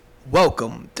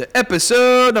Welcome to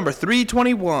episode number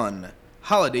 321,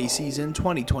 Holiday Season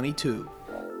 2022.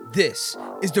 This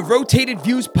is the Rotated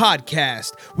Views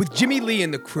podcast with Jimmy Lee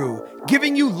and the crew,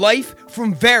 giving you life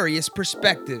from various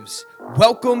perspectives.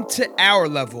 Welcome to our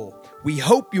level. We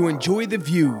hope you enjoy the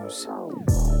views.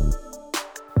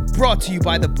 Brought to you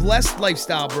by the Blessed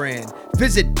Lifestyle brand.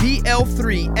 Visit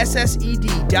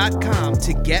BL3SSED.com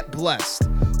to get blessed.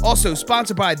 Also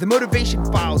sponsored by The Motivation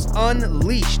Files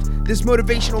Unleashed. This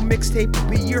motivational mixtape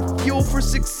will be your fuel for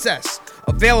success.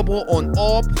 Available on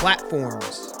all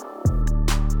platforms.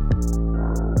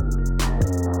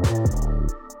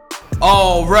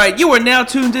 All right, you are now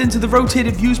tuned into the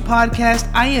Rotated Views podcast.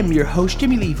 I am your host,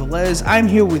 Jimmy Lee Velez. I'm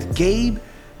here with Gabe,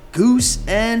 Goose,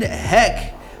 and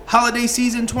Heck. Holiday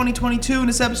season 2022. In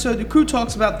this episode, the crew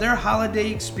talks about their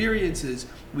holiday experiences.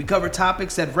 We cover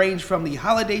topics that range from the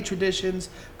holiday traditions,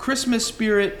 Christmas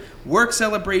spirit, work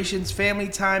celebrations, family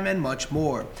time, and much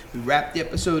more. We wrap the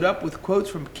episode up with quotes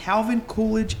from Calvin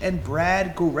Coolidge and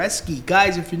Brad Goreski.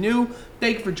 Guys, if you're new,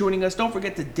 thank you for joining us. Don't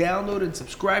forget to download and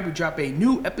subscribe. We drop a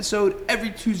new episode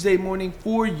every Tuesday morning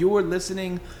for your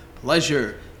listening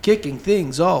pleasure. Kicking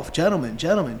things off, gentlemen,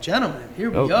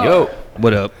 here we are. Yo,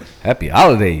 what up? Happy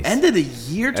holidays. End of the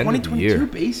year, 2022,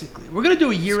 basically. We're going to do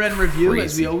a year-end review,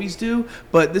 as we always do,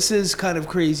 but this is kind of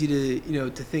crazy to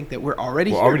think that we're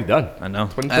already here. Already done. I know.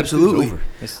 Absolutely. Over.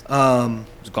 It's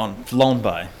flown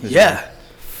by.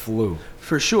 Flew.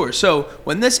 For sure. So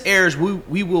when this airs,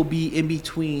 we will be in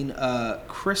between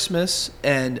Christmas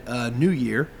and New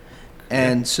Year,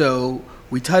 and so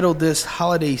we titled this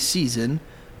Holiday Season.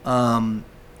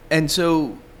 And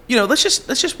so, let's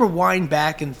just rewind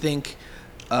back and think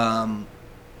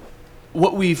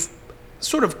what we've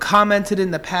sort of commented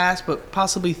in the past, but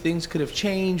possibly things could have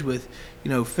changed with,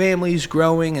 families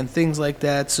growing and things like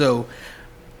that. So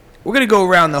we're going to go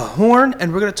around the horn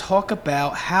and we're going to talk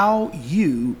about how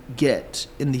you get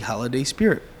in the holiday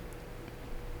spirit.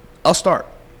 I'll start.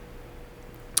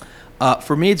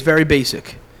 For me, it's very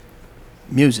basic.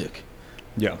 Music.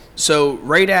 Yeah. So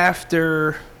right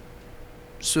after...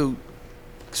 So,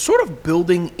 sort of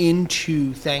building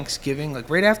into Thanksgiving, like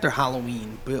right after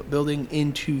Halloween, building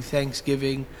into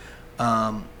Thanksgiving,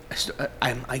 I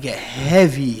get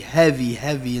heavy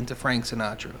into Frank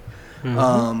Sinatra,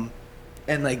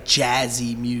 and like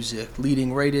jazzy music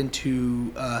leading right into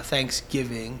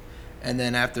Thanksgiving, and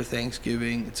then after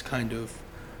Thanksgiving, it's kind of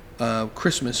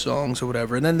Christmas songs or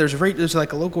whatever, and then there's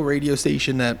like a local radio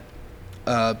station that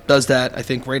does that, I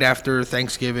think, right after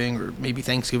Thanksgiving, or maybe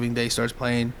Thanksgiving Day starts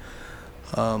playing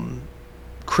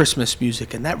Christmas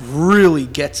music, and that really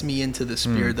gets me into the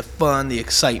spirit, the fun, the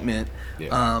excitement.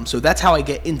 Yeah. So that's how I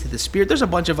get into the spirit. There's a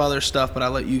bunch of other stuff, but I'll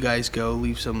let you guys go,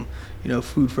 leave some,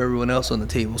 food for everyone else on the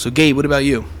table. So, Gabe, what about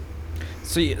you?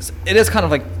 So yes, it is kind of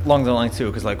like along the line too,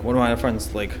 because like one of my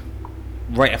friends, like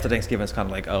right after Thanksgiving, it's kind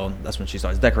of like, oh, that's when she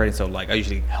starts decorating. So like I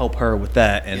usually help her with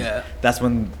that, and that's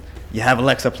when you have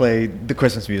Alexa play the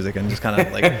Christmas music and just kind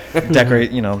of like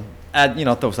decorate, add,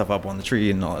 throw stuff up on the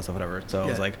tree and all that stuff, whatever. So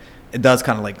it's like, it does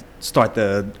kind of like start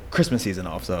the Christmas season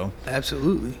off. So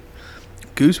absolutely.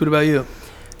 Goose, what about you?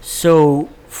 So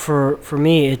for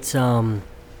me, it's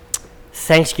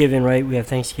Thanksgiving, right? We have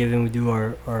Thanksgiving. We do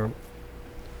our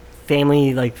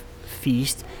family like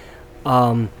feast.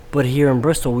 But here in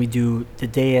Bristol, we do the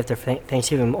day after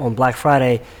Thanksgiving on Black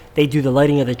Friday. They do the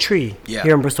lighting of the tree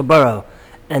here in Bristol Borough.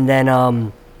 And then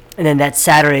that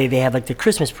Saturday they have like the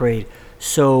Christmas parade.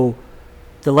 So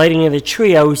the lighting of the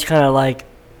tree, I was kind of like,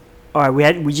 all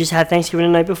right, we just had Thanksgiving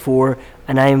the night before,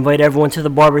 and I invite everyone to the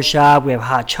barber shop. We have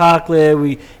hot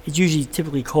chocolate. It's usually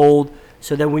typically cold.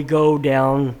 So then we go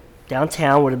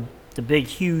downtown where the big,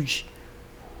 huge,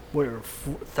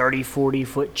 30,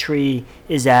 40-foot tree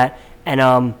is at,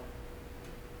 and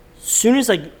soon as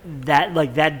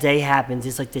that day happens,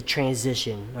 it's like the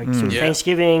transition.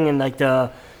 Thanksgiving and like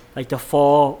the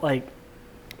fall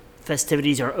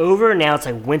festivities are over. Now it's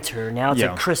like winter. Now it's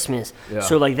like Christmas. Yeah.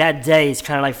 So like that day is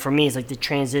kind of like, for me, it's like the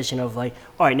transition of like,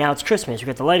 all right, now it's Christmas. We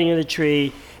got the lighting of the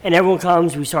tree, and everyone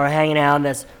comes. We start hanging out. And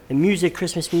that's the music.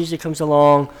 Christmas music comes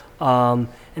along. And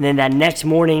then that next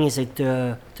morning is like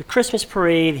the Christmas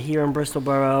parade here in Bristol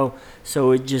Borough.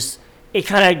 So it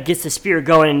kind of gets the spirit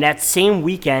going. And that same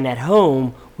weekend at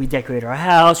home, we decorate our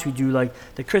house. We do like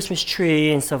the Christmas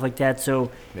tree and stuff like that.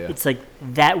 So it's like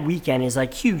that weekend is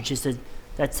like huge.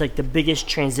 That's like the biggest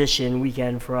transition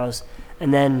weekend for us.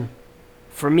 And then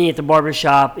for me at the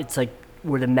barbershop, it's like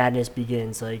where the madness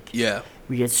begins. Like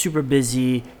we get super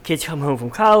busy. Kids come home from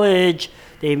college.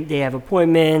 They have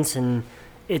appointments, and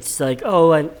it's like,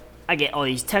 I get all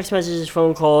these text messages,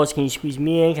 phone calls. Can you squeeze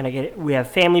me in? Can I get it? We have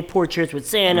family portraits with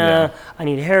Santa. I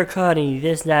need a haircut. I need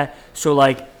this and that. So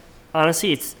like,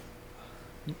 honestly, it's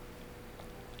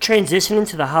transitioning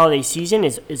to the holiday season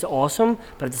is awesome,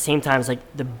 but at the same time, it's like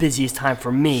the busiest time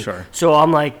for me. Sure. So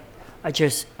I'm like,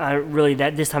 I really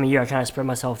that this time of year I kind of spread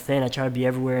myself thin. I try to be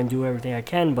everywhere and do everything I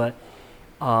can, but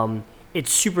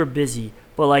it's super busy.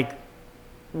 But like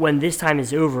when this time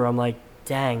is over, I'm like,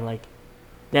 dang, like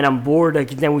then I'm bored.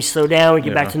 Like then we slow down, we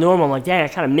get back to normal. I'm like, dang, I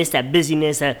kind of miss that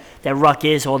busyness, that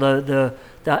ruckus, all the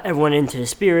everyone into the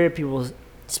spirit, people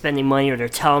spending money or they're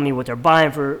telling me what they're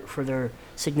buying for their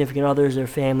significant others, their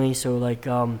family. So like,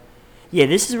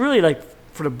 this is really like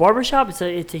for the barbershop.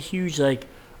 It's a huge like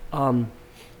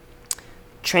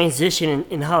transition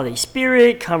in holiday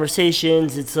spirit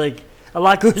conversations. It's like a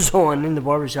lot goes on in the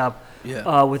barbershop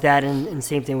with that, and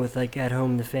same thing with like at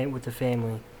home with the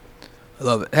family. I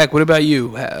love it. Heck, what about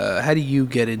you? How do you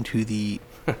get into the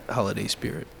holiday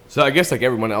spirit? So I guess like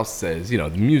everyone else says, the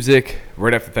music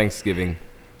right after Thanksgiving.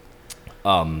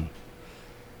 I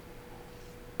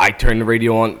turn the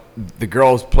radio on. The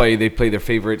girls play their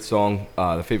favorite song,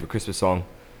 the favorite Christmas song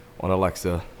on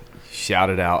Alexa,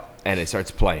 shout it out, and it starts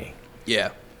playing.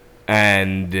 Yeah.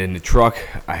 And in the truck,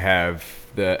 I have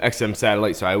the XM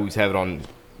satellite, so I always have it on,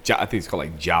 I think it's called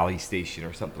like Jolly Station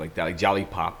or something like that, like Jolly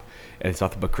Pop, and it's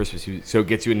nothing but Christmas music, so it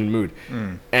gets you in the mood.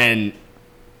 And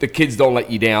the kids don't let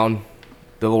you down.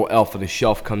 The little elf on the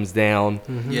shelf comes down.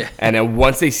 Mm-hmm. Yeah. And then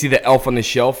once they see the elf on the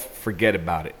shelf, forget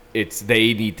about it.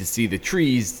 They need to see the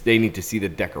trees. They need to see the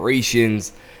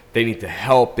decorations. They need to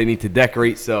help. They need to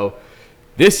decorate. So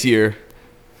this year,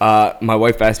 my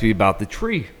wife asked me about the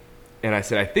tree. And I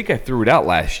said, I think I threw it out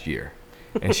last year.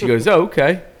 And she goes, oh,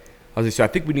 okay. I was like, so I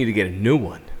think we need to get a new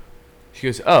one. She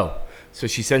goes, oh. So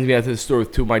she sends me out to the store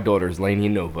with two of my daughters, Lainey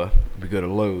and Nova. We go to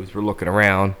Lowe's. We're looking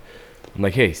around. I'm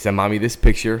like, hey, send mommy this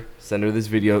picture. Send her this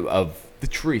video of the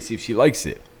tree. See if she likes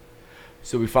it.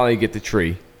 So we finally get the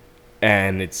tree.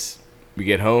 And we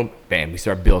get home. Bam, we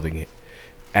start building it.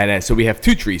 And then, so we have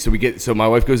two trees. So my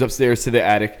wife goes upstairs to the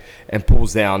attic and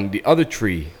pulls down the other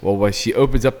tree. Well, when she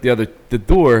opens up the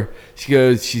door,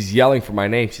 she's yelling for my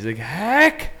name. She's like,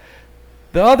 heck,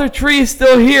 the other tree is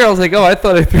still here. I was like, oh, I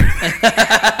thought I threw it.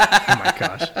 Oh my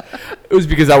gosh. It was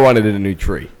because I wanted a new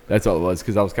tree. That's all it was,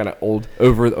 because I was kind of old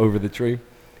over the tree.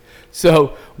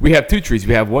 So we have two trees.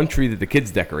 We have one tree that the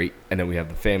kids decorate, and then we have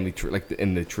the family tree, like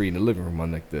in the tree in the living room,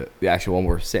 on like the actual one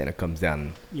where Santa comes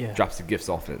down and drops the gifts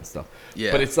off it and stuff.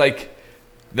 Yeah. But it's like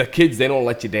the kids, they don't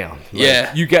let you down.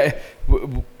 Like, you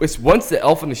it's once the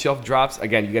elf on the shelf drops,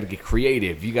 again, you got to get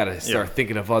creative. You got to start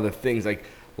thinking of other things. Like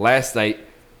last night,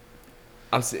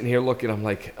 I'm sitting here looking. I'm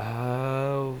like,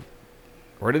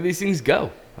 where do these things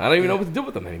go? I don't even know what to do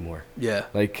with them anymore. Yeah.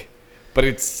 Like, but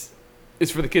it's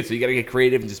for the kids, so you got to get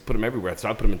creative and just put them everywhere. So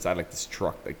I put them inside like this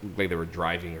truck, like they were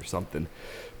driving or something.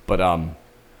 But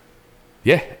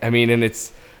yeah, I mean, and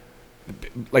it's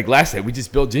like last night we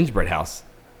just built gingerbread house.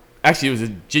 Actually, it was a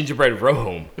gingerbread row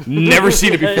home. Never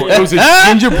seen it before. It was a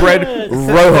gingerbread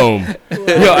row home.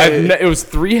 It was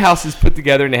 3 houses put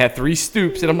together, and they had 3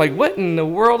 stoops. And I'm like, what in the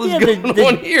world is going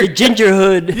on here? The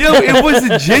gingerhood. Yo, it was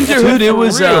a gingerhood. It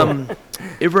was.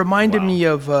 It reminded me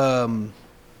of.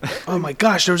 Oh my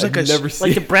gosh, there was like like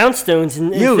the brownstones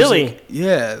in Philly. Like,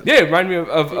 yeah, it reminded me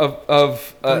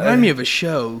of it reminded me of a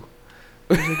show.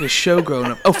 It was like a show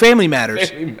growing up. Oh, Family Matters.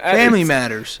 Family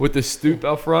Matters. With the stoop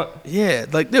out front. Yeah,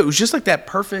 like it was just like that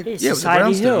perfect. It was a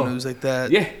brownstone. It was like that.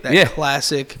 That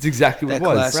classic. It's exactly what it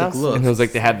was. Classic look. And it was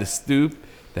like they had the stoop,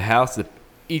 the house.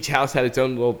 Each house had its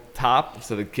own little top,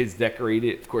 so the kids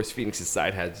decorated it. Of course, Phoenix's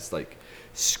side had just like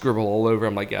scribble all over.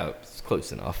 I'm like, yeah, it's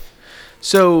close enough.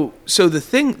 So the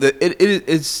thing that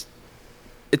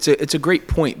it's a great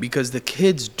point, because the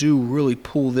kids do really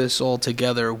pull this all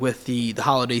together with the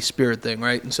holiday spirit thing,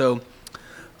 right? And so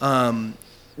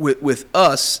with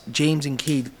us, James and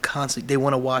Cade constantly, they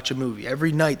want to watch a movie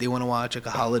every night. They want to watch like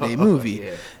a holiday movie,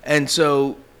 and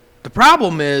so the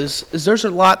problem is there's a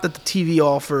lot that the TV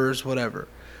offers, whatever.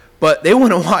 But they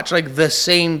want to watch like the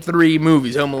same 3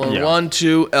 movies: Home Alone 1,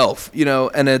 2, Elf.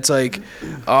 And it's like,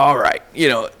 all right,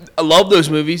 I love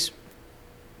those movies.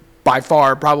 By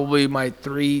far, probably my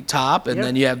 3 top, and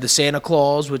then you have the Santa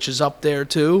Claus, which is up there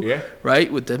too,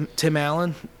 right? With the Tim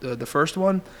Allen, the first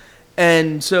one,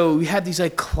 and so we have these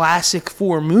like classic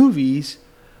 4 movies.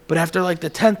 But after like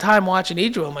the 10th time watching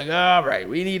each one, I'm like, all right,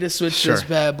 we need to switch this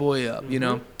bad boy up,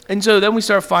 And so then we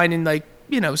start finding like,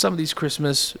 some of these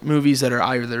Christmas movies that are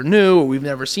either new or we've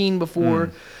never seen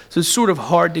before. So it's sort of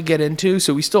hard to get into.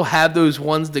 So we still have those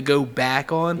ones to go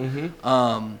back on.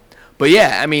 But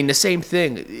yeah, I mean, the same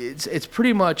thing. It's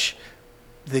pretty much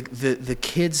the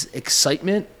kids'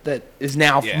 excitement that is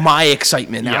now Yeah. my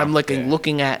excitement. Now Yeah. I'm Yeah.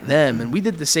 looking at them, and we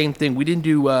did the same thing. We didn't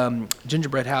do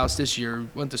gingerbread house this year. We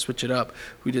wanted to switch it up.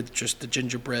 We did just the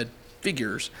gingerbread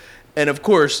figures, and of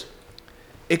course,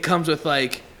 it comes with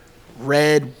like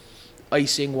red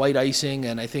icing, white icing,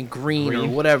 and I think green. or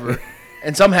whatever.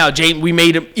 And somehow, we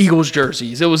made them Eagles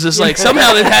jerseys. It was just like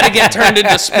somehow it had to get turned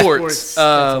into sports. That's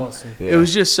awesome. It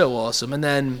was just so awesome. And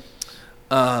then,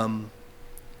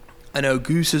 I know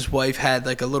Goose's wife had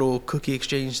like a little cookie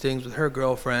exchange things with her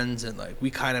girlfriends, and like we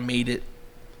kind of made it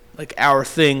like our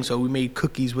thing. So we made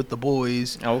cookies with the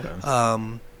boys. Oh,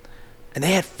 okay. And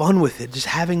they had fun with it, just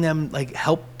having them like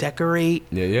help decorate.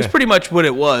 Yeah, It's pretty much what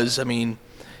it was. I mean,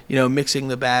 you know, mixing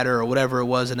the batter or whatever it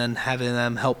was, and then having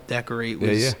them help decorate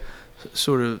was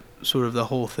sort of the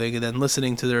whole thing. And then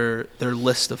listening to their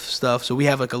list of stuff. So we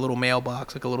have like a little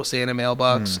mailbox, like a little Santa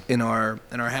mailbox in our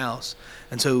house.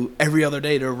 And so every other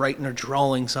day they're writing or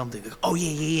drawing something. Like, oh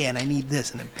yeah, and I need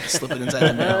this, and then slip it inside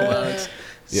the mailbox.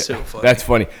 Yeah, So funny. that's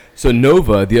funny. So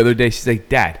Nova, the other day, she's like,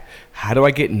 Dad, how do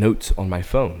I get notes on my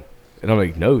phone? And I'm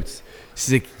like, notes?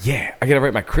 She's like, yeah, I got to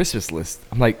write my Christmas list.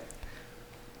 I'm like,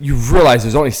 you realize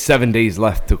there's only 7 days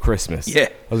left till Christmas. Yeah.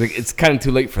 I was like, it's kind of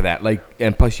too late for that. Like,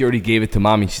 and plus you already gave it to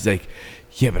Mommy. She's like,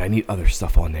 yeah, but I need other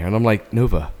stuff on there. And I'm like,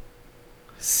 Nova,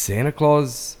 Santa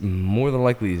Claus more than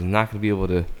likely is not going to be able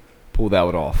to pull that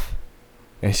one off.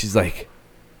 And she's like,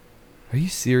 are you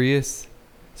serious?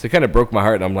 So it kind of broke my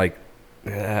heart. And I'm like,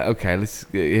 okay,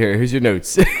 here's your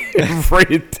notes. Write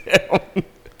it down.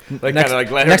 Like, Next, let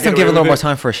her next get time, give away a little with more it.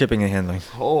 time for shipping and handling.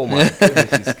 Oh my goodness,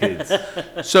 these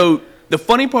kids. So the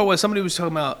funny part was somebody was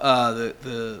talking about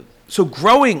so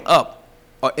growing up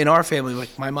in our family,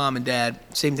 like my mom and dad,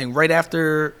 same thing. Right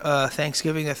after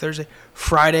Thanksgiving, that Thursday,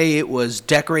 Friday, it was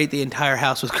decorate the entire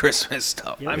house with Christmas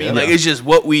stuff. Yep. I mean, like it's just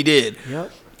what we did.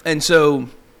 Yep. And so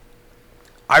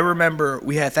I remember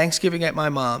we had Thanksgiving at my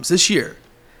mom's this year,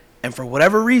 and for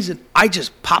whatever reason, I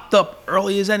just popped up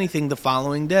early as anything the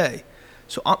following day.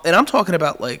 So I'm talking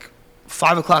about like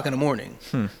 5 o'clock in the morning.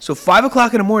 So 5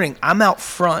 o'clock in the morning, I'm out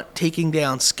front taking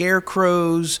down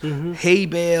scarecrows, hay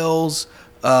bales,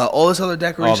 all this other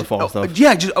decoration. All the fall stuff.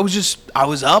 Yeah, I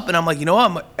was up, and I'm like, you know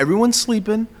what? Everyone's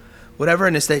sleeping, whatever.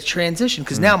 And it's that transition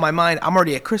because now my mind, I'm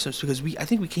already at Christmas because I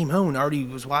think we came home and already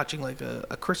was watching like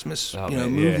a Christmas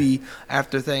movie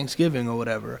after Thanksgiving or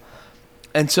whatever.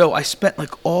 And so I spent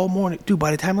like all morning, dude.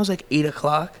 By the time it was like 8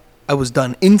 o'clock, I was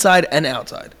done inside and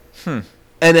outside.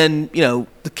 And then, you know,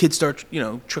 the kids start, you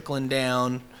know, trickling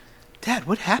down. Dad,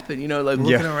 what happened? You know, like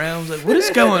looking around. I was like, what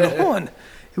is going on?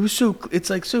 It's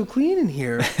like so clean in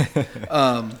here.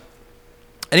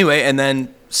 Anyway, and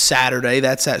then Saturday,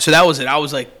 so that was it. I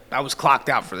was clocked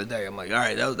out for the day. I'm like, all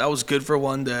right, that was good for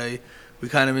one day. We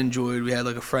kind of enjoyed. We had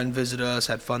like a friend visit us,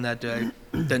 had fun that day.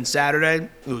 Then Saturday,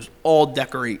 it was all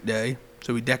decorate day.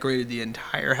 So we decorated the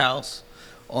entire house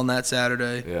on that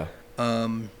Saturday. Yeah.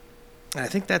 And I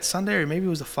think that Sunday, or maybe it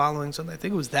was the following Sunday. I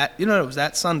think it was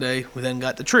that Sunday. We then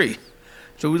got the tree.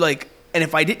 So we and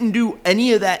if I didn't do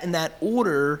any of that in that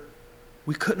order,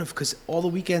 we couldn't have, because all the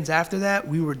weekends after that,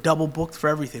 we were double booked for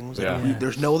everything. It was like,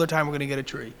 there's no other time we're going to get a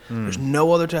tree. There's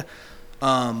no other time.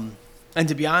 And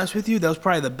to be honest with you, that was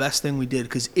probably the best thing we did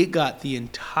because it got the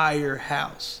entire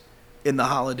house in the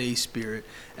holiday spirit.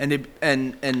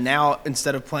 And now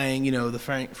instead of playing, you know, the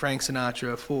Frank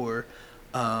Sinatra for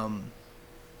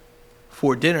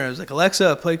dinner, I was like,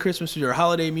 Alexa, play Christmas music or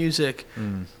holiday music.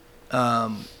 I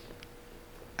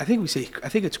think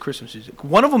it's Christmas music.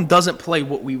 One of them doesn't play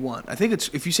what we want. I think it's,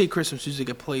 if you say Christmas music,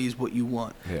 it plays what you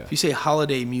want. Yeah. If you say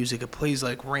holiday music, it plays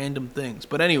like random things.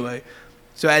 But anyway,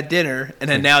 so at dinner, and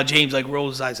then now James like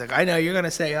rolls his eyes like, I know you're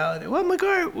gonna say holiday. Well, I'm like, all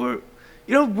right,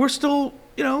 we're still,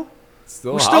 you know,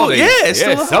 Still we're holidays. it's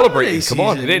still a celebrating. holiday Come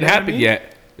on, season, it you didn't know what I happen mean?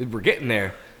 yet. We're getting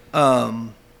there.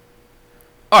 All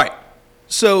right.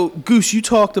 So, Goose, you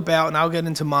talked about, and I'll get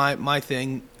into my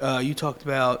thing. You talked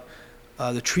about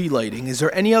the tree lighting. Is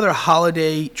there any other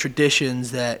holiday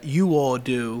traditions that you all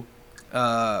do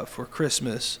for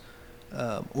Christmas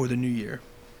or the New Year?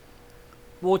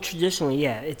 Well, traditionally,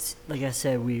 yeah. It's like I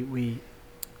said,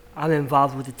 I'm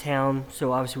involved with the town,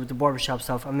 so obviously with the barbershop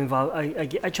stuff, I'm involved.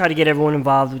 I try to get everyone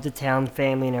involved with the town,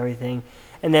 family, and everything.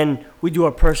 And then we do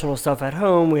our personal stuff at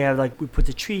home. We put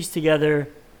the trees together.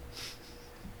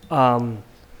 We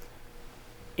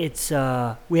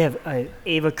have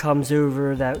Ava comes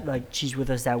over that like she's with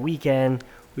us that weekend.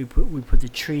 We put the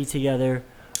tree together,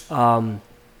 yeah,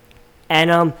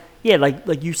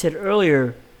 like you said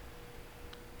earlier.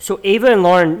 So Ava and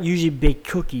Lauren usually bake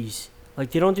cookies.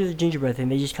 Like they don't do the gingerbread thing.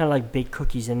 They just kind of like bake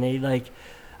cookies, and they like,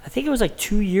 I think it was like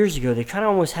 2 years ago. They kind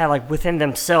of almost had like within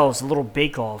themselves a little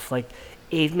bake off. Like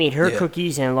Eve made her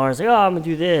cookies, and Lauren's like, oh, I'm gonna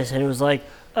do this, and it was like,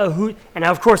 oh, who? And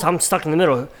now, of course, I'm stuck in the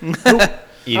middle.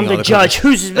 I'm the judge.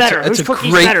 Whose is better? Whose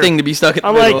cookies great better? thing to be stuck in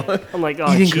the middle. I'm like,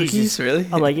 oh, eating Jesus. cookies, really?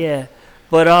 I'm like, yeah,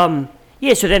 but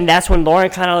yeah. So then that's when Lauren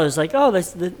kind of was like, oh,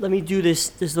 let me do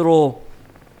this little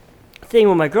thing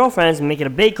with my girlfriends and make it a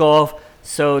bake-off.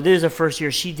 So this is the first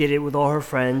year she did it with all her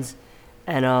friends,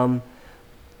 and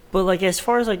but like as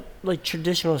far as like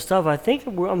traditional stuff, I think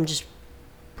I'm just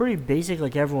pretty basic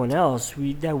like everyone else.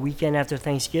 That weekend after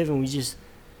Thanksgiving, we just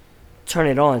turn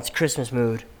it on. It's Christmas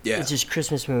mood. Yeah. It's just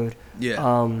Christmas mood.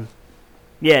 Yeah.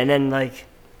 Yeah, and then like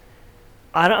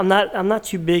I'm not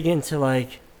too big into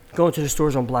like going to the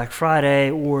stores on Black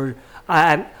Friday, or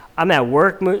I'm at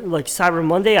work like Cyber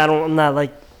Monday. I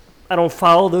don't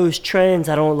follow those trends.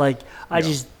 I don't like.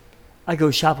 I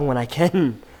go shopping when I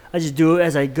can. I just do it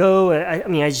as I go. I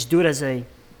mean, I just do it as I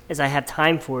have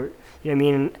time for it. You know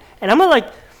what I mean? And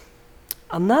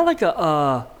I'm not like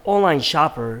a online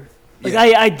shopper. Like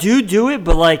I do it,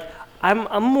 but like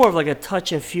I'm more of like a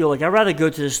touch and feel. Like I'd rather go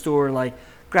to the store and like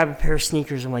grab a pair of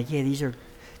sneakers. I'm like, yeah, these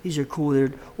are cool.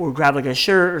 Or grab like a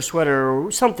shirt or sweater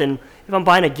or something. If I'm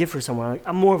buying a gift for someone, like,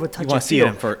 I'm more of a touch and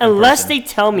feel. Unless they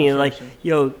tell me like,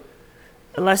 yo.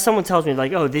 Unless someone tells me,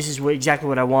 like, oh, this is exactly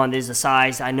what I want, this is the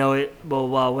size, I know it, blah, blah,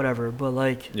 blah, whatever. But,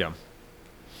 like, yeah.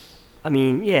 I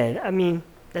mean,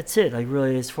 that's it. Like,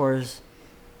 really, as far as,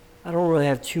 I don't really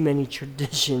have too many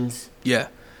traditions. Yeah.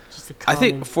 Just a I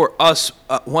think for us,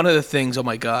 one of the things, oh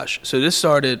my gosh, so this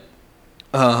started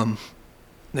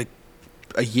like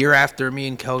a year after me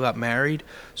and Kel got married.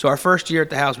 So our first year at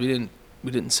the house, we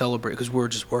didn't celebrate because we were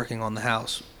just working on the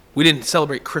house. We didn't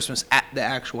celebrate Christmas at the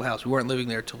actual house. We weren't living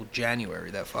there till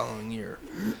January that following year.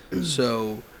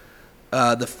 So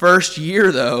the first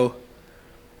year, though,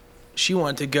 she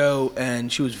wanted to go, and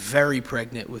she was very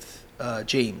pregnant with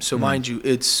James. So mind you,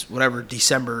 it's whatever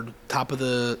December, top of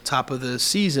the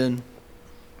season,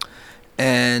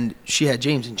 and she had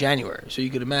James in January. So you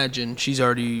could imagine she's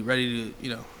already ready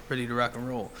to rock and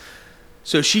roll.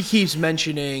 So she keeps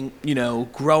mentioning,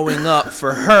 growing up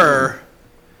for her.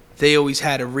 They always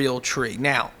had a real tree.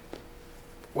 Now,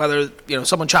 whether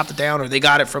someone chopped it down or they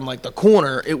got it from like the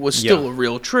corner, it was still a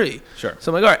real tree. Sure.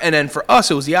 So I'm like, all right. And then for us,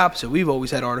 it was the opposite. We've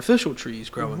always had artificial trees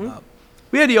growing up.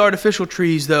 We had the artificial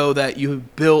trees though that you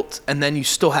built, and then you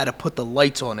still had to put the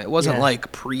lights on it. It wasn't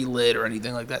like pre-lit or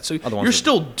anything like that. So you're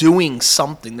still doing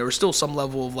something. There was still some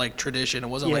level of like tradition. It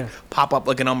wasn't like pop up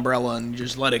like an umbrella and you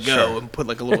just let it go and put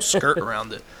like a little skirt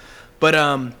around it.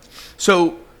 But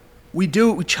so. We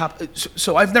chop.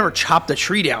 So I've never chopped a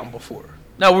tree down before.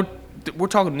 Now we're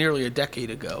talking nearly a decade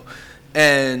ago,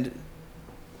 and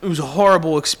it was a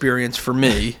horrible experience for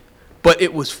me, but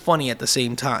it was funny at the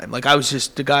same time. Like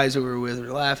the guys that we were with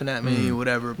were laughing at me,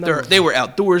 whatever. They were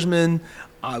outdoorsmen.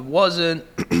 I wasn't.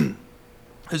 It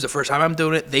was the first time I'm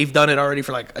doing it. They've done it already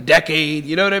for like a decade.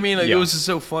 You know what I mean? Like it was just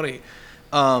so funny.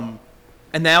 And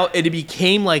now it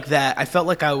became like that. I felt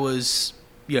like I was.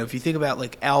 If you think about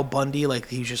like Al Bundy, like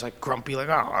he was just like grumpy, like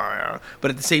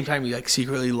but at the same time he like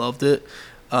secretly loved it.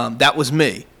 That was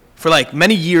me for like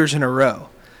many years in a row,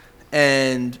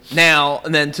 and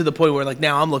then to the point where like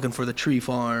now I'm looking for the tree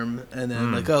farm, and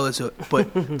then like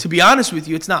but to be honest with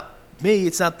you, it's not me.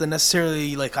 It's not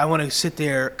necessarily like I want to sit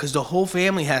there because the whole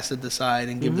family has to decide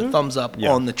and give the thumbs up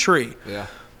on the tree. Yeah,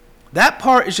 that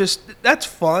part is that's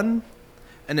fun,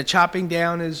 and the chopping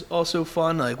down is also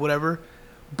fun, like whatever,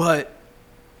 but.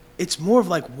 It's more of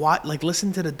like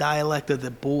listen to the dialect of the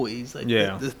boys, like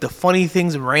the funny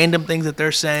things, random things that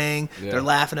they're saying. Yeah. They're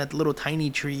laughing at the little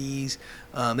tiny trees.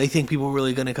 They think people are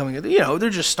really going to come and they're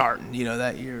just starting,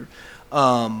 that year.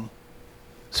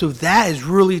 So that has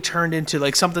really turned into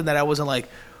like something that I wasn't like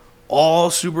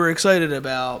all super excited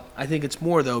about. I think it's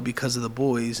more though because of the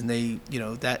boys, and they,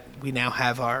 that we now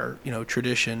have our,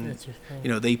 tradition.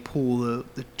 They pull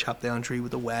the chop down tree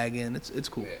with the wagon. It's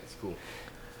cool. Yeah, it's cool.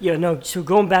 Yeah, no, so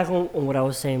going back on what I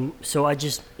was saying, so it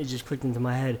just clicked into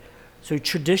my head. So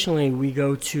traditionally we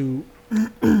go to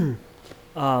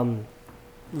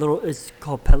it's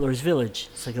called Peddler's Village.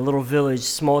 It's like a little village,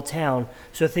 small town.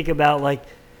 So think about like,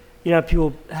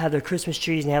 people have their Christmas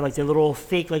trees and they have like their little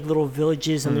fake like little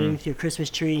villages underneath your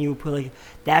Christmas tree, and you put like,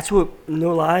 that's what,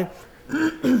 no lie,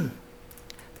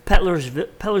 Peddler's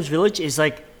Village is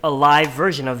like a live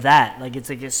version of that. Like it's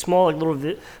like a small like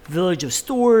little village of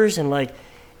stores, and like,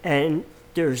 and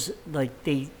there's like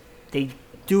they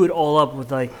do it all up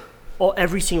with like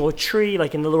every single tree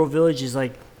like in the little village is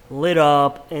like lit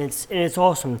up, and it's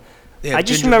awesome. I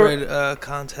just remember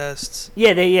contests.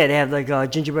 Yeah, they have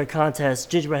like gingerbread contests,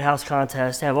 gingerbread house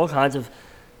contests. They have all kinds of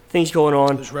things going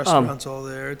on. There's restaurants all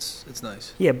there. It's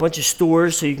nice. Yeah, a bunch of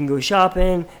stores so you can go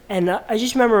shopping. And I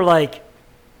just remember, like,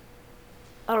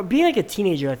 I don't know, being like a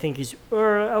teenager, I think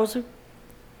I was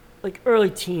like early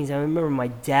teens. I remember my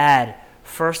dad,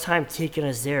 first time taking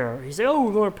us there. He's like, oh,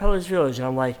 we're going to Peller's Village. And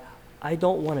I'm like, I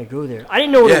don't want to go there. I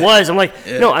didn't know what it was. I'm like,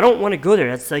 no, I don't want to go there.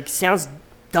 That's like, sounds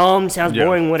dumb, sounds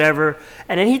boring, whatever.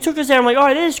 And then he took us there. I'm like, all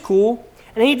right, that is cool.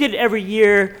 And then he did it every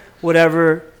year,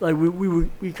 whatever. Like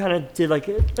we kind of did like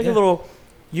a little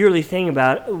yearly thing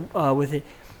about with it.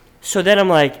 So then I'm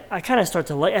like, I kind of start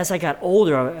to like, as I got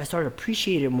older, I started to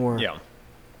appreciate it more. Yeah.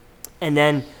 And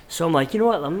then, so I'm like, you know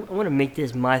what? I'm going to make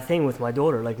this my thing with my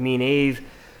daughter, like me and Ave.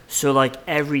 So like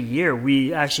every year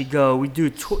we actually go, we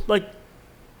do, like,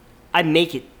 I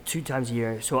make it 2 times a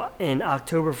year. So in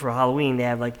October for Halloween, they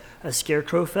have like a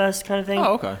scarecrow fest kind of thing.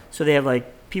 Oh, okay. So they have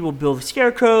like, people build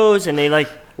scarecrows and they like,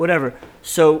 whatever.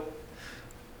 So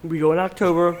we go in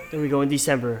October, then we go in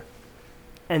December.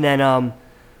 And then,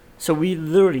 so we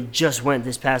literally just went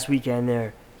this past weekend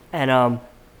there. And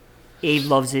Abe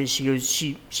loves it. She goes,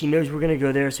 she knows we're going to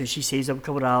go there, so she saves up a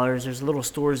couple dollars. There's little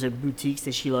stores at boutiques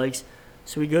that she likes.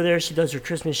 So we go there, she does her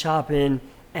Christmas shopping.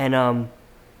 And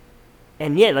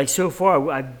yeah, like so far,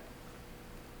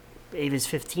 Ava is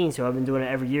 15, so I've been doing it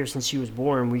every year since she was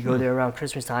born. We go there around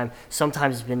Christmas time.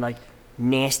 Sometimes it's been like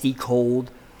nasty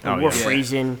cold, or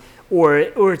freezing, or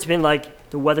it's been like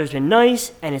the weather's been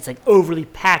nice and it's like overly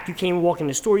packed. You can't even walk in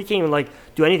the store. You can't even like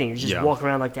do anything. You just walk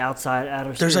around like the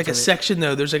outside. There's like a section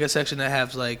though. There's like a section that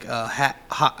has like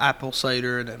hot apple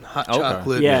cider and then hot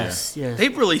chocolate. Yes.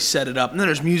 They've really set it up. And then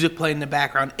there's music playing in the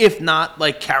background. If not,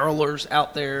 like carolers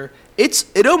out there. It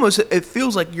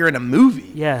feels like you're in a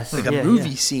movie. Yes. Like a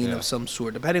movie scene of some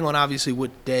sort, depending on obviously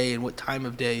what day and what time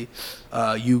of day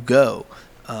you go.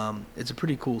 It's a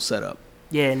pretty cool setup.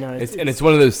 Yeah, no. It's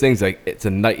one of those things, like, it's a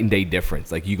night and day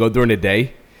difference. Like, you go during the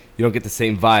day, you don't get the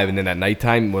same vibe, and then at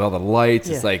nighttime with all the lights,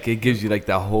 it's like, it gives you, like,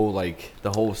 the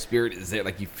whole spirit is there.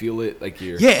 Like, you feel it, like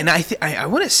you're... Yeah, and I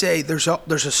want to say there's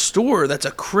a store that's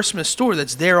a Christmas store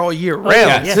that's there all year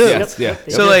round, too.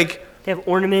 Yes. So, like... They have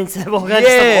ornaments, they have all kinds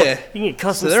of stuff. You can get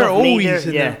custom stuff. They're always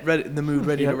in the mood,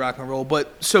 ready to rock and roll.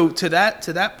 But so to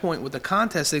that point with the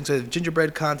contest thing, so the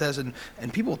gingerbread contest, and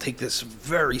people take this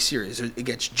very serious. It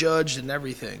gets judged and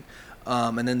everything.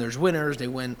 And then there's winners. They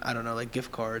win, I don't know, like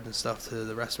gift cards and stuff to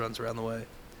the restaurants around the way.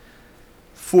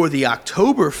 For the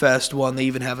Oktoberfest one, they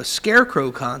even have a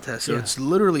scarecrow contest. So it's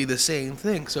literally the same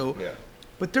thing. So,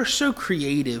 but they're so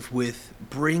creative with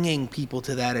bringing people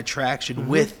to that attraction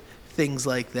with things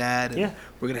like that, and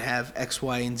we're gonna have X,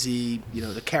 Y, and Z. You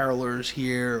know, the carolers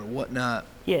here or whatnot.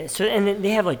 Yeah. So and they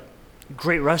have like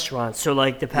great restaurants. So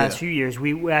like the past few years,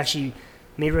 we actually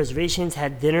made reservations,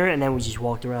 had dinner, and then we just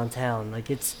walked around town. Like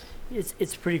it's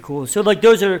pretty cool. So like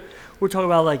we're talking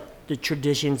about like the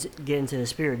traditions, get into the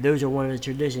spirit. Those are one of the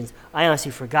traditions. I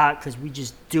honestly forgot because we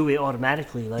just do it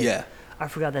automatically. Like I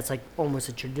forgot that's like almost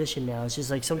a tradition now. It's just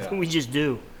like something we just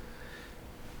do.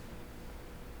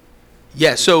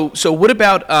 Yeah. So what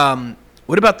about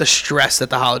the stress that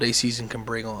the holiday season can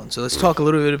bring on? So let's talk a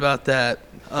little bit about that.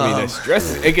 I mean, the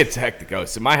stress, it gets hectic.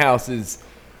 So my house is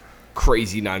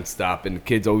crazy nonstop, and the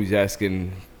kids always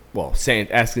asking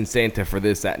Santa for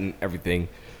this, that, and everything.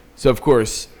 So of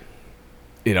course,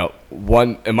 you know,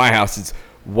 in my house, it's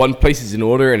one place is in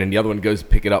order, and then the other one goes to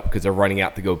pick it up because they're running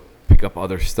out to go pick up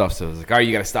other stuff. So it's like, all right,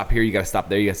 you got to stop here, you got to stop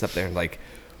there, you got to stop there. And like,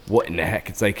 what in the heck?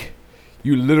 It's like,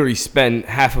 you literally spend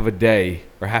half of a day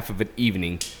or half of an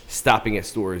evening stopping at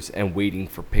stores and waiting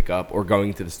for pickup or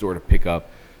going to the store to pick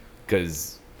up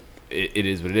because it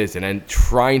is what it is. And then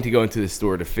trying to go into the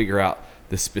store to figure out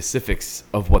the specifics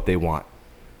of what they want.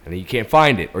 And then you can't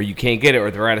find it or you can't get it or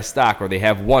they're out of stock or they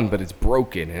have one but it's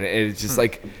broken. And it's just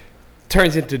like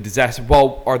turns into disaster.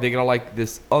 Well, are they going to like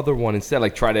this other one instead?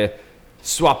 Like try to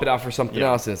swap it out for something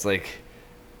else. And it's like,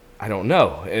 I don't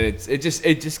know. And it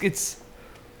just gets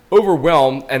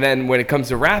overwhelmed. And then when it comes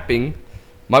to wrapping,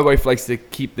 my wife likes to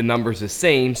keep the numbers the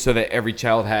same so that every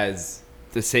child has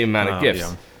the same amount of gifts.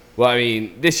 Yeah. Well, I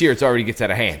mean, this year it already gets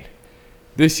out of hand.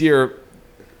 This year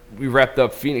we wrapped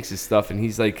up Phoenix's stuff and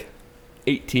he's like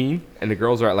 18 and the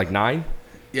girls are at like 9.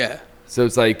 Yeah. So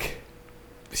it's like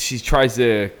she tries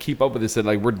to keep up with this and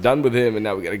like we're done with him and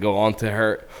now we got to go on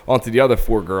to the other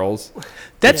 4 girls.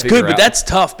 That's good, but that's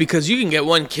tough because you can get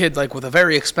one kid like with a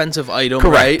very expensive item,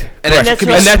 correct, right? And it could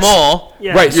be small.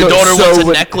 Yeah. Right. Your daughter wants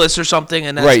a necklace or something,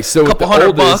 and that's a couple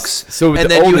 $100. So and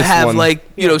then you have like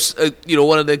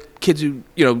one of the kids who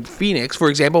Phoenix, for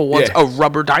example, wants a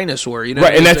rubber dinosaur.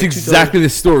 Right, and that's exactly the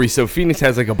story. So Phoenix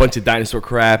has like a bunch of dinosaur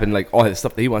crap and like all his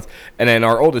stuff that he wants, and then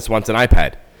our oldest wants an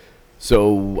iPad.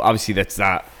 So obviously that's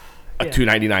not a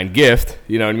 $2.99 gift.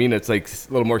 You know what I mean? It's like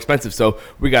a little more expensive. So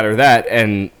we got her that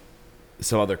and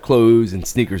some other clothes and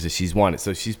sneakers that she's wanted.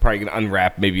 So she's probably gonna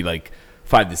unwrap maybe like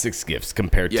 5 to 6 gifts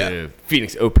compared to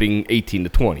Phoenix opening 18 to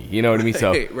 20. You know what I mean?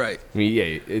 So right. I mean,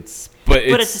 yeah, it's but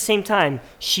at the same time,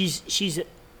 she's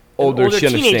older she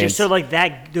teenager, understands. so like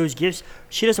those gifts,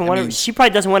 she doesn't want to. She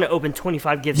probably doesn't want to open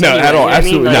 25 gifts. No, anyway, at all. you know what I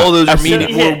mean? Absolutely Like, not. All those are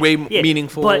Absolutely. way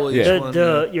meaningful. But each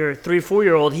one, your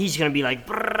 3-4-year-old, he's gonna be like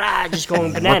just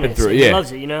going bananas. through it, He yeah.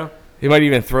 loves it, you know. He might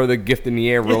even throw the gift in the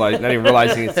air, not even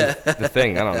realizing it's the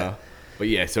thing. I don't know. But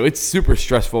yeah, so it's super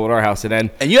stressful at our house. And then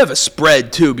And you have a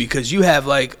spread too, because you have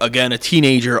like again a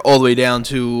teenager all the way down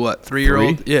to what,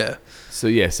 3-year-old? 3?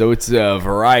 Yeah. So it's a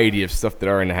variety of stuff that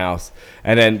are in the house.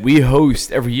 And then we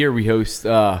host every year. We host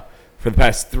for the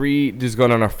past 3, just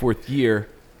going on our 4th year,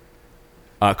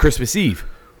 Christmas Eve.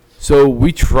 So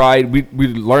we tried. We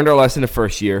learned our lesson the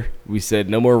first year. We said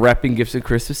no more wrapping gifts on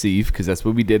Christmas Eve because that's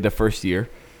what we did the first year.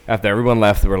 After everyone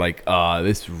left, we're like,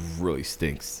 this really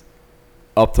stinks.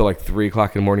 Up to like 3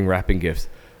 o'clock in the morning wrapping gifts.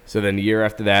 So then the year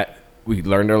after that, we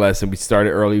learned our lesson. We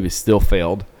started early. We still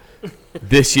failed.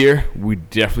 This year, we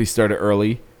definitely started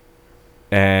early.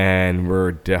 And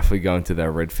we're definitely going to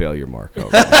that red failure mark. So,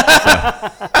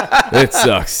 it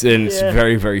sucks. And it's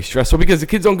very, very stressful because the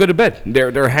kids don't go to bed.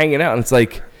 They're hanging out. And it's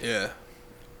like,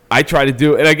 I try to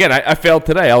do it. And again, I failed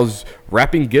today. I was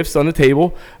wrapping gifts on the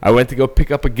table. I went to go pick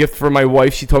up a gift for my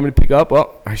wife. She told me to pick up.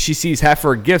 Well, she sees half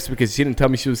her gifts because she didn't tell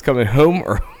me she was coming home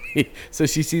early. So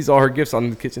she sees all her gifts on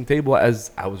the kitchen table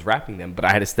as I was wrapping them. But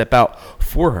I had to step out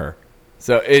for her.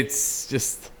 So it's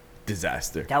just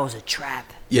disaster. That was a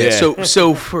trap. Yeah.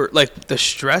 So for like the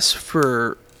stress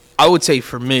for, I would say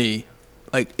for me,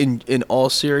 like in all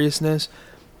seriousness,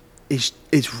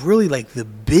 it's really like the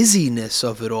busyness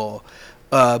of it all.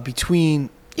 Between,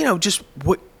 just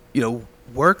what,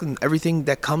 work and everything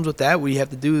that comes with that, what you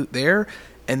have to do there,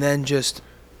 and then just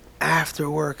after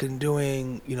work and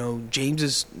doing, James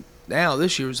is now,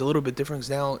 this year is a little bit different because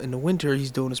now in the winter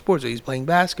he's doing a sport, so he's playing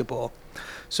basketball.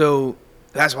 So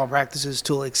basketball practice is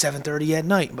till like 7:30 at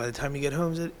night. By the time you get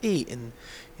home, it's at 8. And,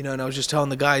 and I was just telling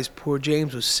the guys, poor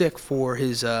James was sick for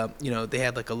his, they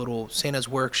had like a little Santa's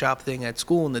workshop thing at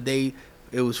school, and the day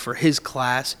it was for his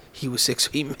class, he was sick,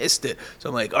 so he missed it. So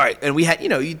I'm like, all right. And we had,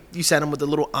 you sent him with a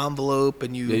little envelope,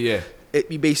 and you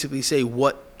basically say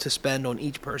what to spend on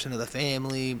each person of the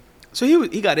family. So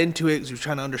he got into it because he was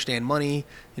trying to understand money.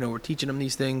 We're teaching him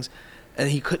these things. And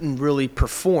he couldn't really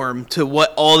perform to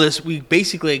what all this, we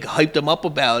basically hyped him up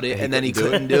about it, and then he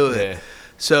couldn't do it.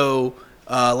 So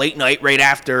late night, right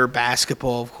after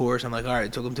basketball, of course, I'm like, all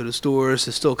right, took him to the stores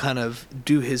to still kind of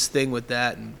do his thing with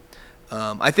that. And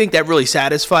I think that really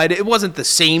satisfied it. It wasn't the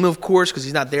same, of course, because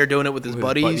he's not there doing it with his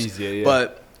buddies.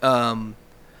 But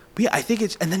yeah, I think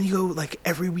it's, and then you go like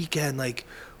every weekend, like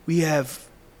we have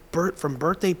from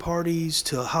birthday parties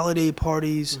to holiday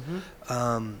parties,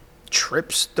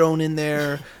 trips thrown in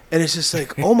there, and it's just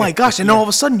like, oh my gosh. And then all of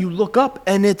a sudden you look up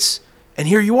and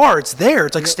here you are, it's there,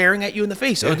 it's like staring at you in the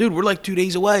face. Oh dude, we're like 2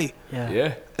 days away.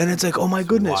 And it's like, oh my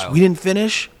goodness, we didn't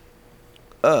finish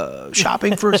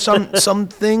shopping for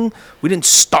something, we didn't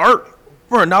start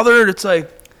for another. It's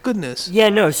like, goodness.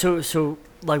 So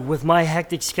like with my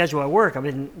hectic schedule at work, I've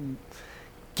been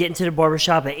getting to the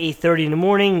barbershop at 8:30 in the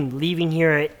morning, leaving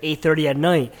here at 8:30 at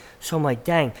night. So I'm like,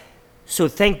 dang. So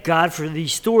thank God for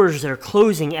these stores that are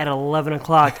closing at 11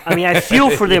 o'clock. I mean, I feel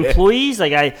for the employees,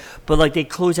 but they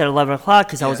close at 11 o'clock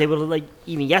because I was able to,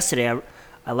 even yesterday,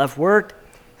 I left work,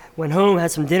 went home,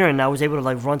 had some dinner, and I was able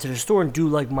to, run to the store and do,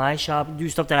 my shop, do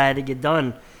stuff that I had to get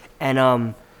done.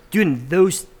 And doing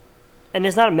those, and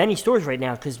there's not many stores right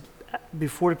now because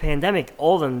before the pandemic,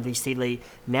 all of them, they stayed late.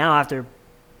 Now, after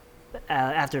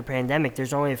the pandemic,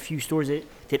 there's only a few stores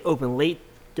that open late.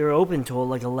 They're open till,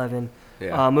 11.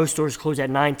 Most stores close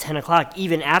at 9, 10 o'clock,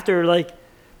 even after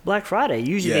Black Friday.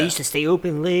 Usually they used to stay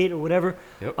open late or whatever.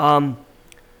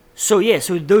 So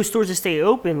those stores that stay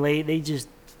open late,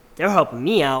 they're helping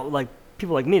me out. Like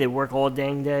people like me, they work all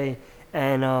dang day.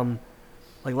 And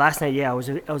last night, I was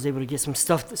able to get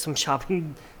some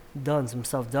shopping done, some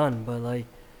stuff done. But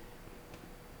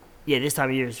this time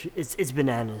of year, it's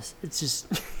bananas. It's just.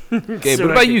 Gabe, so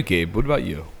what about hectic. you, Gabe? What about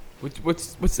you?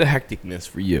 What's the hecticness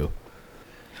for you?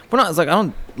 Well, no, it's I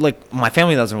don't my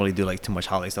family doesn't really do too much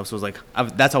holiday stuff, so it's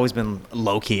that's always been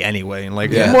low key anyway, and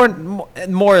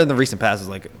more in the recent past is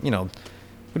we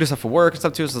do stuff for work and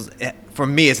stuff too. So for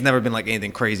me, it's never been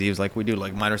anything crazy. It was we do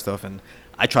minor stuff, and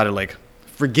I try to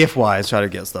for gift wise try to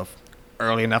get stuff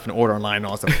early enough and order online and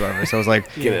all that stuff. Whatever. So it's try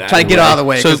to get it out of the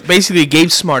way. So basically,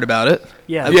 Gabe's smart about it.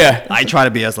 Yeah. Yeah. I try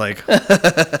to be as like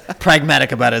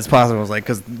pragmatic about it as possible. It's like,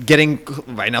 because getting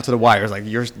right now to the wire is like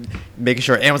you're making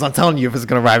sure Amazon's telling you if it's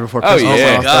gonna arrive before Oh, Christmas.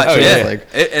 yeah. and all that God, shit. yeah.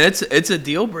 It's like, And it's a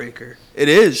deal breaker. It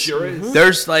is. Sure is.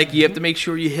 There's like you have to make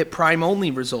sure you hit Prime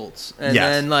only results, and Yes.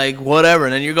 then like whatever,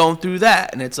 and then you're going through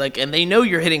that, and it's like, and they know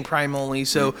you're hitting Prime only,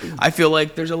 so I feel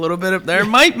like there's a little bit of there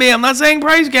might be. I'm not saying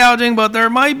price gouging, but there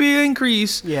might be an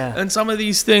increase. Yeah. And some of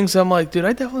these things, I'm like, dude,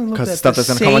 I definitely looked at because stuff the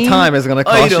that's gonna come with same time is gonna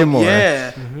cost you item. more.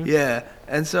 Yeah, yeah.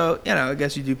 And so I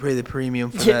guess you do pay the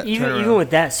premium for that. even turnaround.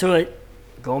 with that, so like,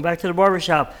 going back to the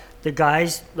barbershop, the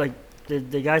guys like the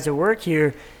guys that work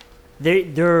here,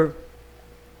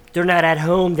 they're not at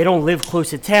home. They don't live close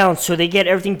to town, so they get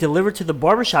everything delivered to the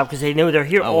barbershop because they know they're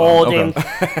here all day.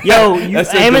 Yo, That's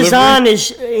their Amazon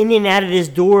is in and out of this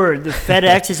door. The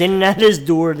FedEx is in and out of this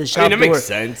door. The shop that door. makes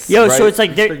sense. Yo, so right? it's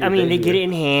like Figure they that, get yeah. it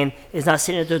in hand. It's not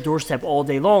sitting at their doorstep all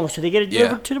day long, so they get it Yeah.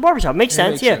 delivered to the barbershop. Makes Yeah,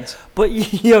 sense, makes yeah. sense. But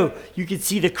you can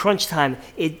see the crunch time.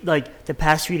 It like the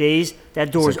past 3 days, that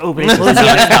door is open and closing.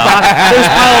 There's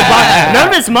pile of boxes. None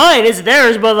of it's mine. It's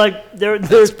theirs, but like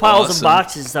there's piles awesome. of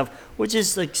boxes and stuff, which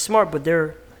is like smart. But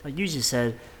they're like you just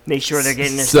said, make sure they're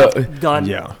getting this So- stuff done.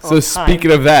 Yeah. So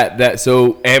speaking of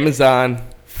so Amazon,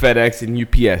 FedEx, and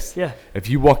UPS. Yeah. If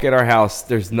you walk at our house,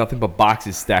 there's nothing but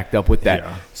boxes stacked up with that.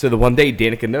 Yeah. So the one day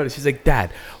Danica noticed, she's like,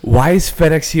 "Dad, why is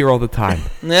FedEx here all the time?"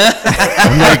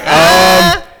 I'm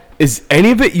like, is any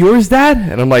of it yours, Dad?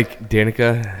 And I'm like,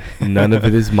 Danica, none of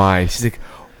it is mine. She's like,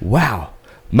 wow.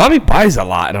 Mommy buys a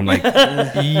lot. And I'm like,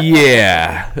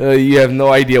 yeah, you have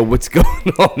no idea what's going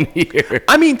on here.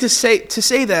 I mean, to say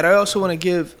that, I also want to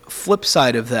give flip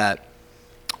side of that,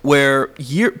 where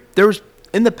there was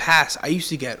in the past, I used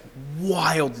to get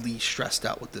wildly stressed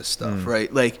out with this stuff,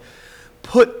 right? Like,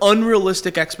 put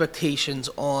unrealistic expectations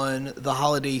on the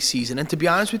holiday season, and to be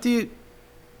honest with you,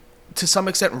 to some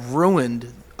extent,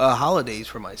 ruined holidays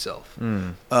for myself.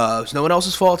 It's no one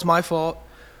else's fault; it's my fault.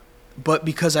 But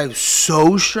because I was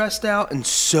so stressed out and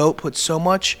put so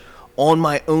much on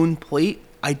my own plate,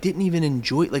 I didn't even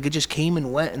enjoy it. Like, it just came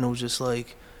and went, and I was just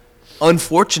like,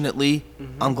 unfortunately,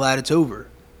 I'm glad it's over.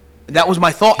 And that was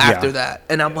my thought after that.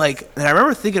 And I'm like, and I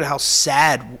remember thinking how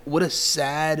sad, what a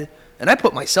sad, and I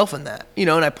put myself in that, and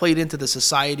I played into the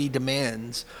society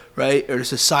demands, right? Or the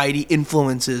society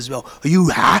influences. Well, you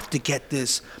have to get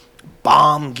this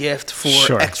bomb gift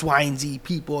for X, Y, and Z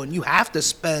people, and you have to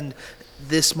spend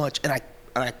this much, and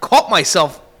I caught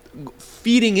myself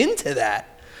feeding into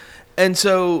that, and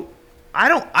so I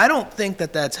don't think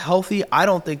that that's healthy. I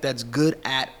don't think that's good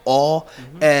at all.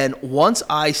 And once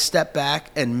I step back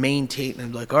and maintain,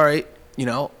 and like, all right,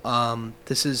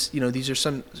 this is these are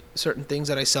some certain things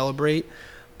that I celebrate,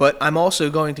 but I'm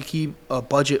also going to keep a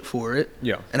budget for it.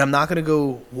 Yeah. And I'm not going to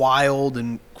go wild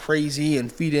and crazy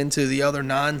and feed into the other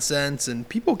nonsense. And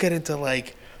people get into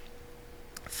like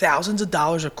thousands of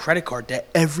dollars of credit card debt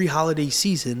every holiday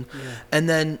season, and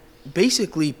then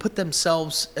basically put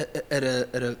themselves at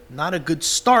a not a good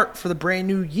start for the brand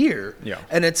new year. Yeah.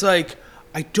 And it's like,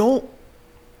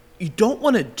 you don't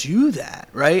want to do that,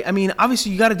 right? I mean,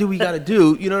 obviously you got to do what you got to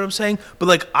do, you know what I'm saying? But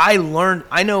like, I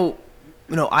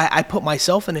put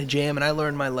myself in a jam and I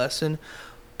learned my lesson.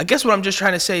 I guess what I'm just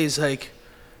trying to say is like,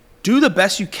 do the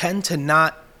best you can to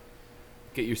not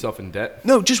Get yourself in debt.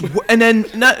 no, just and then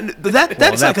that's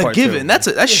that like a part given.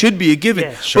 too. That should be a given.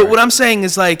 Yeah. Sure. But what I'm saying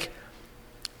is like,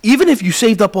 even if you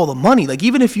saved up all the money, like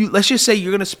even if let's just say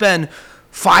you're gonna spend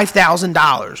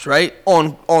 $5,000, right,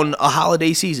 on a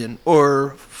holiday season,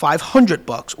 or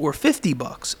 $500 or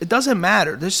 $50, it doesn't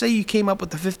matter. Let's say you came up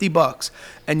with the $50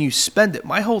 and you spend it.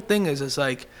 My whole thing is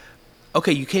like,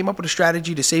 okay, you came up with a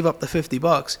strategy to save up the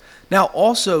 $50. Now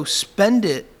also spend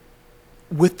it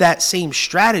with that same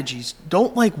strategies.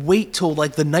 Don't like wait till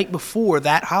like the night before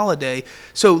that holiday.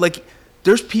 So like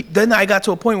there's then I got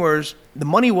to a point where the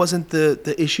money wasn't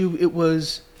the issue, it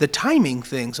was the timing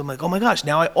thing. So I'm like, oh my gosh,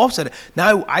 now I offset it.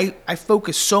 Now I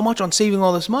focus so much on saving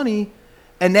all this money,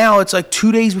 and now it's like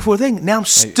 2 days before the thing. Now I'm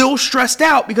still stressed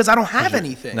out because I don't have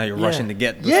anything. Now you're Yeah. rushing to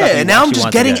get. The Yeah, stuff you and now I'm actually just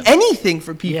want to getting get. anything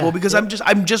for people Yeah. because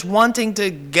I'm just wanting to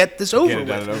get this over it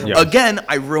done with. and over with. Again,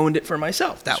 I ruined it for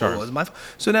myself. That Sure. was my fault.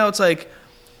 So now it's like,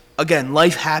 again,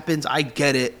 life happens. I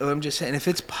get it. I'm just saying, if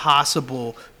it's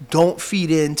possible, don't feed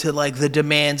into like the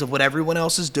demands of what everyone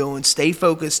else is doing. Stay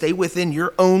focused. Stay within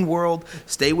your own world.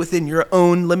 Stay within your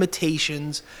own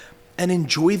limitations, and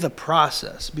enjoy the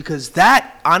process, because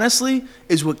that honestly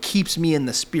is what keeps me in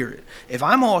the spirit. If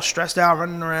I'm all stressed out,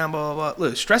 running around, blah blah blah,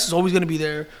 look, stress is always going to be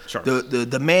there. Sure. The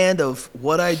demand of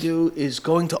what I do is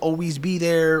going to always be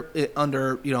there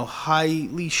under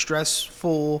highly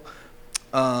stressful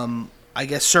I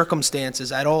guess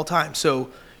circumstances at all times. So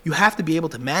you have to be able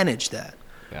to manage that.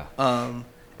 Yeah.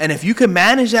 And if you can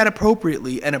manage that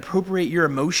appropriately and appropriate your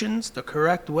emotions the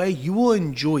correct way, you will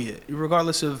enjoy it,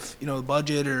 regardless of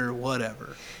budget or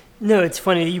whatever. No, it's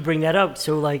funny that you bring that up.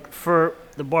 So, like, for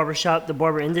the barbershop, the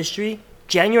barber industry,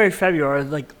 January, February are,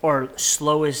 like, our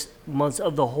slowest months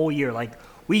of the whole year. Like,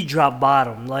 we drop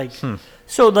bottom. Like,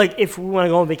 so, like, if we want to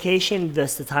go on vacation,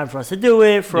 that's the time for us to do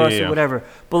it, for us or whatever.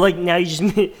 But, like, now you just,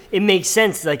 it makes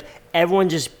sense. Like, everyone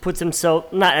just puts themselves,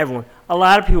 not everyone, a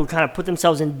lot of people kind of put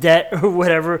themselves in debt or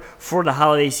whatever for the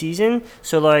holiday season.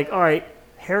 So, like, all right,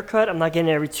 haircut, I'm not getting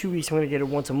it every 2 weeks. I'm going to get it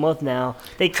once a month now.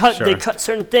 They cut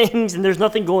certain things, and there's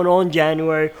nothing going on in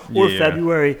January or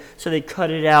February, so they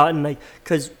cut it out. And, like,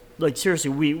 because, like, seriously,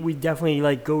 we definitely,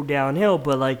 like, go downhill.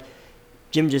 But, like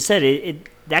Jim just said, it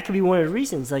that could be one of the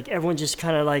reasons. Like, everyone just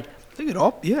kind of, like, I think it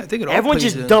all everyone plays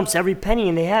just in. dumps every penny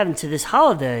they have into this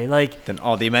holiday. Like, then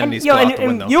all the amenities and, go out the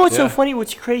window. You know what's so funny?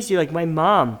 What's crazy? Like, my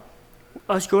mom,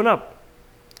 us growing up,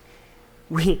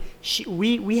 we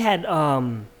had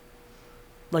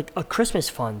like a Christmas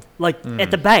fund, like at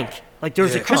the bank. Like, there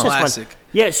was a Christmas classic. fund.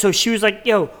 Yeah, so she was like,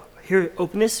 "Yo, here,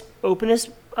 open this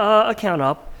account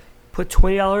up, put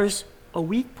 $20 a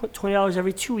week, put $20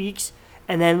 every 2 weeks."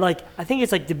 And then, like, I think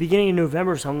it's like the beginning of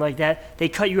November or something like that, they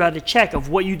cut you out a check of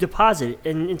what you deposit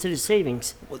into the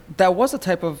savings. That was a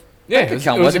type of Yeah, bank it was-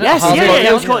 account, it was wasn't an it? Yes, Holiday yeah, it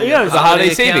account? was called, yeah, it was The holiday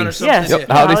account or savings. something. Yes. Yep, Yeah.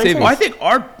 the holiday Holiday savings. Well, I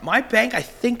think my bank, I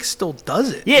think, still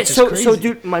does it. Yeah, which is so crazy.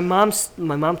 dude, my mom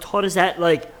taught us that,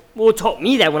 like, well, taught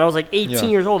me that when I was like 18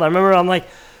 Yeah. years old. I remember I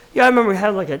remember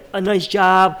having like a nice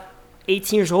job,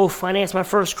 18 years old, financed my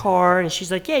first car, and she's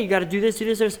like, yeah, you got to do this, do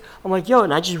this, this. I'm like, yo,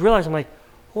 and I just realized, I'm like,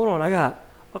 hold on, I got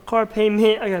a car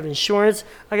payment, I got insurance,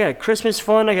 I got a Christmas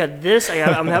fund, I got this,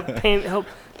 I'm help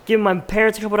giving my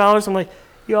parents a couple dollars. I'm like,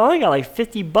 yo, I only got like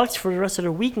 $50 for the rest of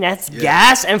the week, and that's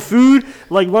gas and food,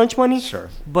 like lunch money. Sure.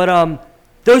 But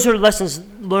those are lessons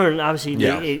learned. Obviously,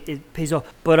 Yeah. it pays off.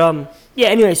 But yeah.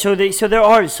 Anyway, so there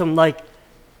are some like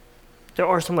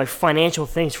financial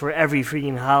things for every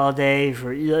freaking holiday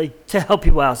for, like, to help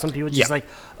people out. Some people just like,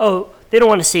 oh, they don't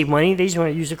want to save money. They just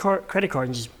want to use a credit card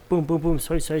and just boom, boom, boom,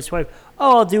 swipe, swipe, swipe.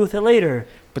 Oh, I'll deal with it later.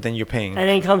 But then you're paying. And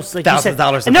then comes like you said,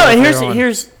 $1,000 and no, and later on.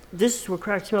 here's this is what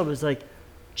cracks me up is like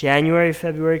January,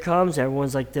 February comes,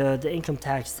 everyone's like the income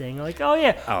tax thing. Like, oh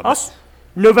yeah,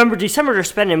 November, December they're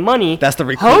spending money. That's the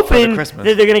recoup for the hoping Christmas.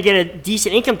 that they're gonna get a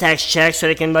decent income tax check so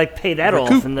they can like pay that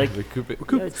off and like. Recoup it.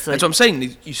 Yeah, it's like- That's what I'm saying.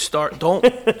 You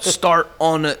don't start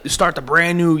start the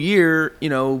brand new year,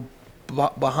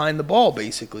 behind the ball,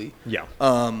 basically. Yeah.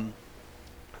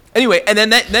 Anyway, and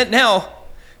then now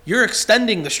you're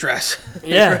extending the stress.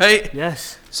 Yeah. Right.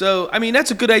 Yes. So I mean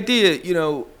that's a good idea.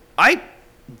 I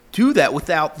do that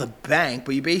without the bank,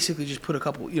 but you basically just put a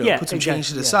couple, put some change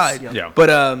to the side. Yes, yeah.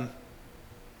 But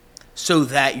so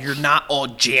that you're not all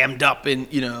jammed up in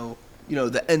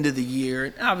the end of the year.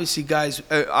 And obviously, guys,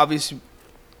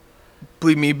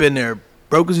 believe me, been there.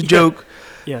 Broke as a joke.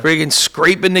 Yeah. Friggin'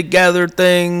 scraping together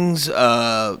things.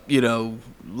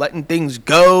 Letting things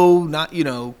go. Not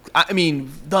I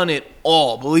mean, done it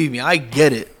all. Believe me, I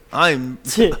get it. I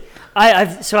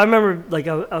remember like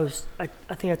I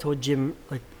think I told Jim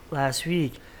like last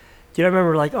week. Dude, I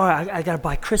remember like, oh, I gotta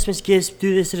buy Christmas gifts,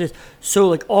 do this and this. So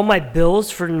like all my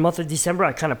bills for the month of December,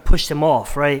 I kind of pushed them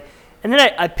off, right? And then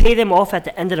I pay them off at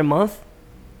the end of the month.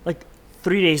 Like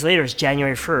 3 days later, it's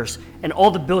January 1st, and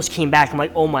all the bills came back. I'm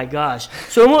like, oh my gosh.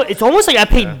 So it's almost like I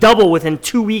paid double within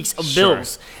 2 weeks of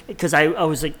bills because I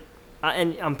was like,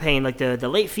 and I'm paying like the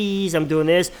late fees. I'm doing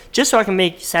this just so I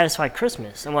can satisfy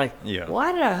Christmas. I'm like,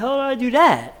 why the hell did I do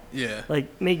that? Yeah.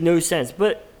 Like, make no sense.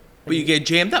 But you get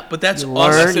jammed up. But that's you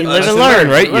us. learn, you live and learn, learn,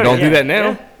 right? You don't do yeah, that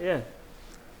now. Yeah.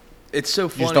 It's so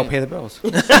funny. You just don't pay the bills.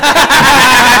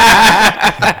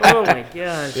 Oh my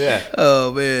gosh. Yeah.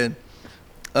 Oh man.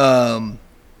 All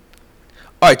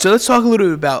right, so let's talk a little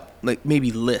bit about like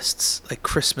maybe lists, like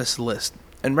Christmas list.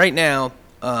 And right now,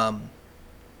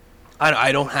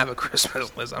 I don't have a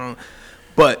Christmas list.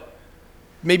 But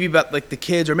maybe about like the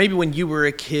kids, or maybe when you were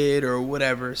a kid, or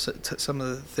whatever. Some of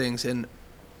the things, and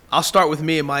I'll start with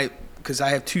me and because I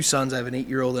have two sons. I have an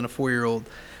 8-year-old and a 4-year-old.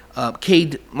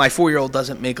 Cade, my 4-year-old,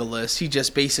 doesn't make a list. He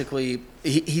just basically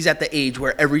he's at the age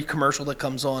where every commercial that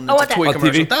comes on, it's a toy On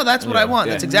commercial. TV? Oh, that's what I want.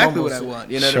 Yeah. That's exactly what I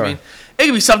want. You know what Sure. I mean? It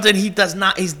could be something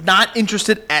he's not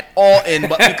interested at all in,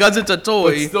 but because it's a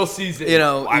toy, But still sees it.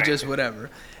 he just whatever.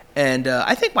 And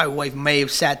I think my wife may have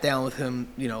sat down with him,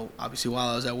 obviously while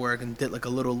I was at work, and did like a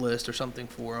little list or something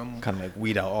for him. Kind of like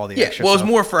weed out all the Yeah, extra well, it stuff.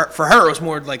 was more for her. It was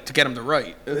more like to get him to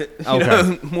write,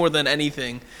 Okay. more than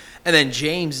anything. And then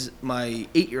James, my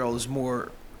 8-year-old, is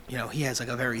more, he has like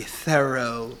a very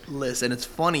thorough list, and it's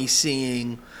funny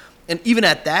seeing, and even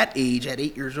at that age, at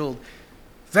 8 years old,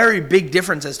 very big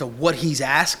difference as to what he's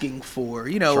asking for.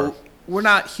 You know, Sure. we're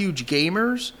not huge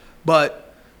gamers,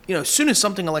 but you know, as soon as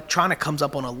something electronic comes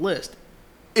up on a list,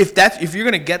 if you're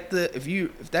gonna get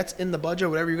if that's in the budget or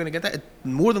whatever you're gonna get that,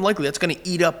 more than likely that's gonna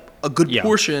eat up a good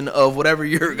portion of whatever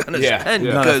you're gonna spend Yeah. None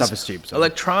of that because stuff is cheap, so.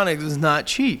 electronics is not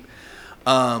cheap.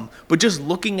 But just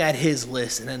looking at his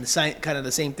list and then kind of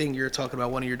the same thing you're talking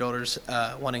about, one of your daughters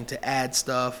wanting to add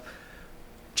stuff.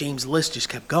 James' list just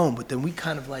kept going, but then we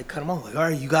kind of like cut him off. Like, all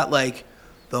right, you got like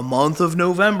the month of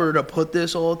November to put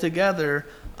this all together.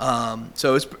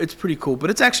 So it's pretty cool, but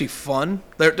it's actually fun.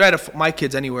 They're at my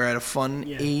kids anywhere at a fun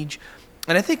age,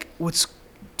 and I think what's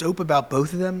dope about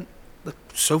both of them, like,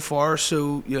 so far,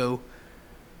 so you know,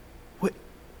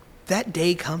 that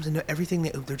day comes and everything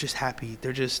they're just happy.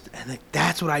 They're just and like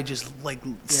that's what I just like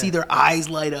see their eyes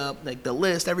light up, like the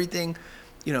list, everything.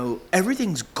 You know,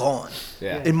 everything's gone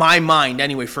in my mind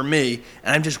anyway for me,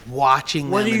 and I'm just watching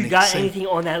them. Whether you got anything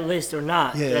on that list or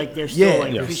not, like they're still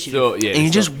like appreciative. And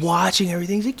you're just watching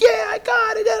everything. He's like, yeah, I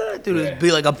got it. Dude, it'd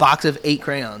be like a box of 8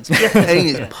 crayons. And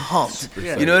he's pumped.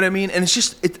 You know what I mean? And it's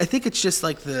just, I think it's just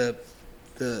like the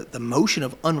motion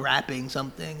of unwrapping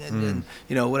something and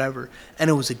you know, whatever.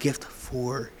 And it was a gift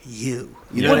for you.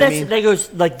 You know what I mean? That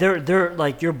goes like they're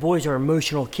like your boys are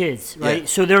emotional kids, right?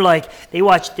 So they're like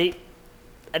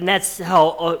and that's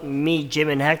how me, Jim,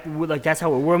 and Heck, like that's how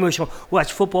we're emotional. We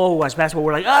watch football, we watch basketball.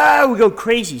 We're like, we go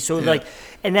crazy. So like,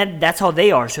 and that's how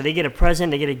they are. So they get a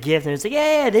present, they get a gift, and it's like,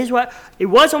 this is what it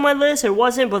was on my list. It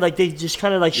wasn't, but like they just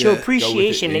kind of like show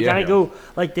appreciation. They kind of go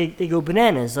like they go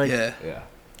bananas. Like,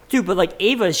 dude. But like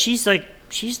Ava, she's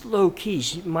low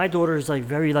key. My daughter is like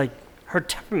very like her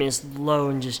temperament is low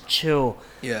and just chill.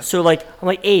 Yeah. So like I'm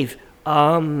like, Ave,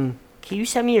 can you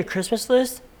send me your Christmas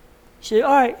list? She's like,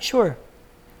 all right, sure.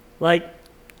 Like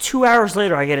 2 hours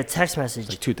later, I get a text message.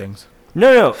 It's like 2 things.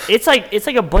 No. It's like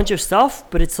a bunch of stuff,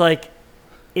 but it's like,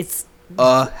 it's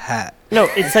a hat. No,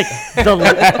 it's like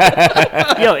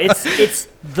it's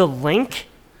the link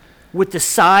with the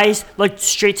size, like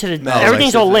straight to the.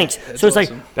 Everything's all linked, so it's like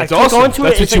that's I click awesome. onto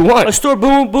That's it. what you want. A store,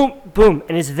 boom, boom, boom,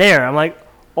 and it's there. I'm like,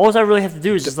 all I really have to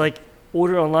do is just like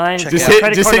order online. Just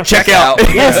hit check out.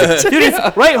 Yes, dude.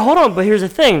 It's, right, hold on, but here's the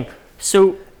thing.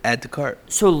 So add to cart.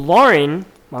 So Lauren,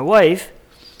 my wife,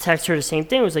 texted her the same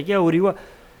thing. It was like, yo, what do you want?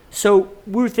 So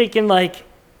we were thinking like,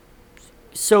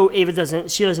 so Ava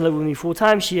doesn't live with me full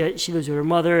time. She lives with her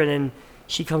mother, and then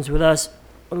she comes with us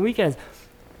on the weekends.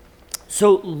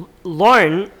 So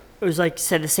Lauren was like,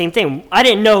 said the same thing. I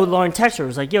didn't know Lauren texted her. It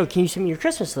was like, yo, can you send me your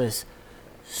Christmas list?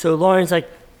 So Lauren's like,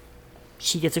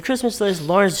 she gets a Christmas list.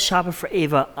 Lauren's shopping for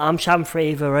Ava. I'm shopping for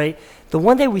Ava, right? The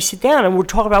one day we sit down and we're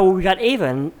talking about what we got Ava,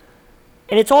 and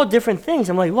it's all different things.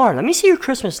 I'm like, Lauren, let me see your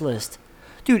Christmas list.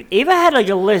 Dude, Ava had like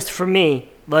a list for me,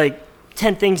 like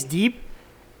 10 things deep,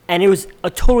 and it was a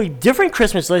totally different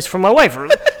Christmas list from my wife.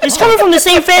 It's coming from the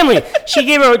same family. She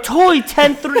gave her a totally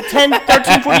 10, 13,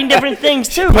 14 different things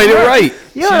too. Played it right.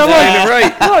 Yeah, I'm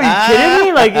like, no, are you kidding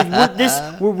me?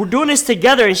 Like, we're doing this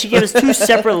together, and she gave us 2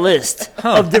 separate lists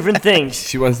of different things.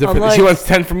 She wants different. Like, she wants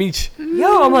 10 from each.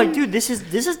 Yo, I'm like, dude, this is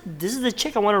the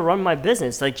chick I want to run my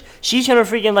business. Like, she's trying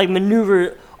to freaking like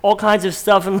maneuver all kinds of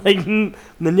stuff and like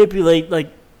manipulate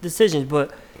like decisions.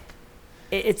 But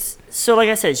it's so like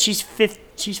I said, she's 15.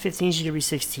 She's gonna be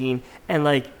 16, and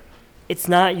like, it's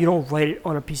not, you don't write it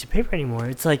on a piece of paper anymore.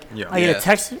 It's like I get a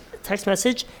text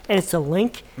message, and it's a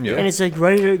link, and it's like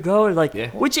ready to go, and like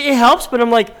which it helps, but I'm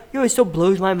like, yo, it still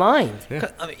blows my mind.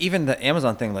 I mean, even the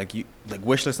Amazon thing, like you like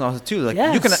wishlist and all that too. Like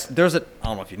you can, there's a, I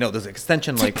don't know if you know, there's an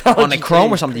extension like on a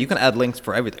Chrome or something. You can add links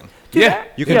for everything. Dude,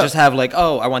 you can just have like,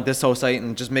 I want this whole site,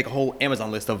 and just make a whole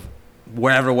Amazon list of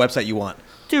wherever website you want.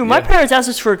 Dude, my parents asked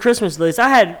us for a Christmas list. I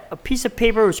had a piece of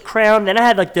paper, it was crayon, then I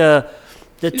had like the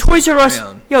Toys R Us,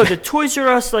 the Toys R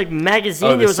Us like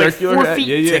magazine. It was like 4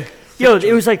 feet. Yo,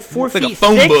 it was like 4 feet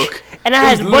thick, book. And I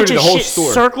had a bunch of shit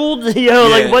circled. Like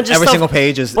a bunch of every stuff, single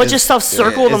page is bunch of stuff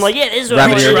circled. I'm like, this is what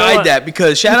I tried that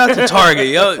because shout out to Target.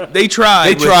 Yo, they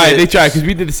tried. They tried because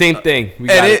we did the same thing. And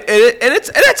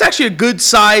it's actually a good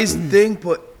sized thing,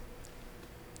 but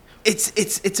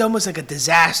it's almost like a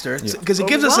disaster because it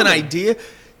gives us an idea.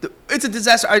 It's a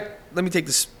disaster. Let me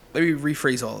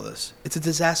rephrase all of this. It's a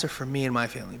disaster for me and my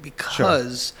family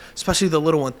because, especially the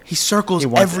little one, he circles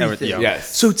everything.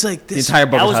 Yes. So it's like this. The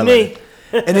entire that was me.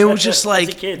 And it was just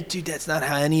like, dude, that's not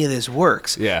how any of this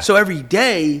works. Yeah. So every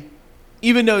day,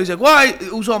 even though he's like, well,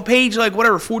 it was on page like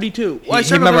whatever 42. Well,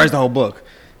 he memorized the whole book.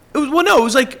 It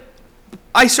was like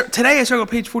today I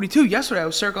circled page 42. Yesterday I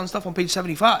was circling stuff on page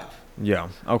 75. Yeah.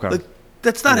 Okay. Like,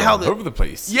 that's not how all over the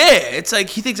place. Yeah, it's like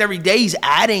he thinks every day he's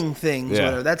adding things. Yeah.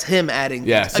 Whatever. That's him adding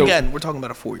Yeah, things. so- Again, we're talking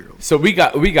about a 4-year-old. So we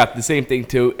got the same thing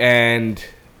too, and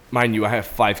mind you, I have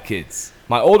 5 kids.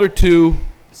 My older 2,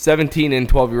 17 and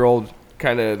 12-year-old,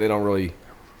 kind of they don't really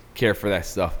care for that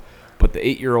stuff. But the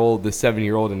 8-year-old, the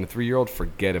 7-year-old, and the 3-year-old,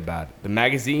 forget about it. The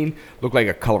magazine looked like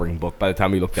a coloring book by the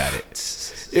time we looked at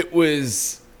it. It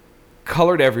was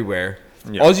colored everywhere.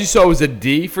 Yeah. All you saw was a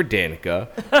D for Danica,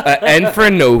 an N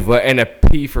for Nova, and a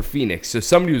P for Phoenix. So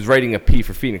somebody was writing a P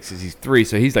for Phoenix because he's 3,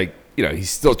 so he's like, he's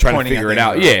still trying to Pointing figure at it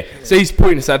out. things, Yeah. So he's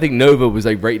pointing. So I think Nova was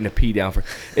like writing a P down for,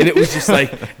 and it was just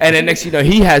like, and then next,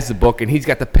 he has the book and he's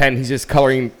got the pen. He's just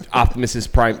coloring Optimus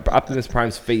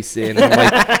Prime's face in. And I'm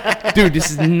like, dude,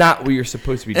 this is not what you're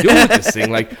supposed to be doing with this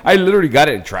thing. Like, I literally got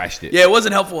it and trashed it. Yeah, it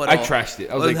wasn't helpful at all. I trashed it.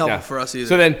 I was wasn't like, helpful nah. for us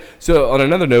either. So on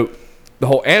another note, the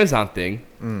whole Amazon thing.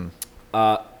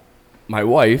 My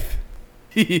wife,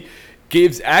 he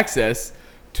gives access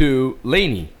to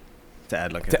Lainey To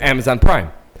add like to Amazon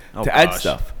Prime to add gosh.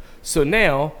 stuff. So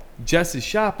now Jess is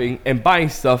shopping and buying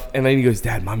stuff, and Lainey goes,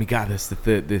 "Dad, Mommy got us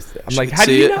this." I'm like, could "How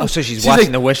do see you it? know?" Oh, so she's watching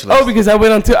like, the wish list. Oh, because I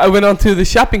went onto the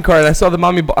shopping cart and I saw the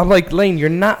mommy. I'm like, Lane, you're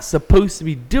not supposed to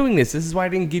be doing this. This is why I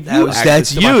didn't give you access.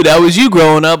 That's to my you. That was you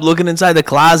growing up, looking inside the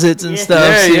closets and stuff.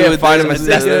 Yeah, see yeah, what finding this- my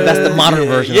sister. That's the modern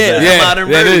version of Yeah, that. the Yeah, modern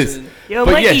that version. is. Yo,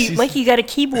 But yeah, Mikey, she's- Mikey got a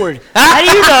keyboard. How do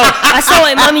you know? I saw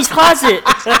it in Mommy's closet.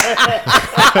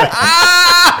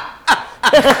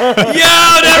 Yo,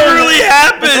 that really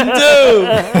happened,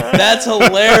 too. That's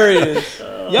hilarious.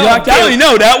 Yo, I'm telling you,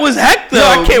 no, that was Heck, though.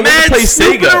 No, I can't wait Man to play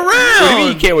snooping Sega. What do you mean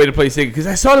you around. can't wait to play Sega? Because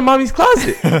I saw it in Mommy's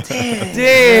closet.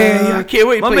 Damn, I can't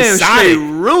wait to My play man was straight Sonic.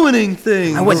 ruining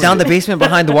things. I went down the basement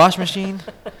behind the wash machine.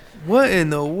 What in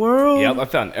the world? Yep, I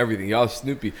found everything. Y'all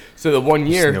Snoopy. So the one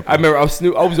year, Snoopy. I remember I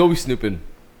was always snooping.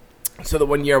 So the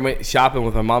one year I went shopping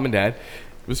with my mom and dad.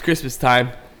 It was Christmas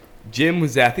time. Jim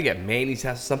was at, I think, at Manny's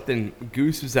house or something.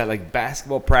 Goose was at like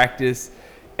basketball practice,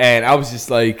 and I was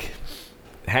just like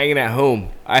hanging at home.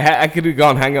 I could have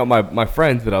gone hang out with my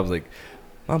friends, but I was like,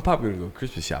 Mom and Pop are gonna go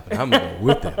Christmas shopping. I'm gonna go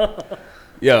with them.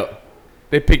 Yo,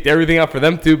 they picked everything up for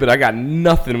them too, but I got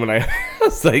nothing when I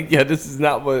was like, yeah, this is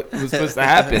not what was supposed to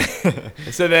happen.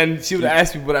 So then she would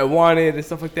ask me what I wanted and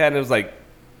stuff like that, and it was like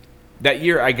that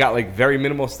year I got like very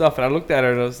minimal stuff, and I looked at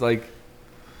her and I was like,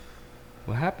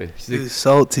 what happened? She's like,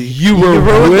 Salty. you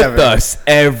were with us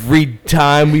every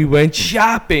time we went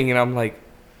shopping. And I'm like,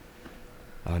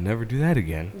 I'll never do that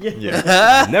again.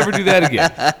 Yeah. Never do that again.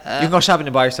 You can go shopping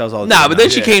and buy yourselves all the Nah, time but then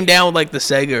now. she came down with like the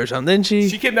Sega or something, didn't she?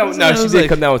 She came down with, It no, she was did like-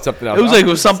 come down with something else. it was I like don't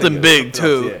it was think it something big,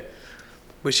 something else, too. yeah.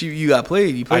 But you got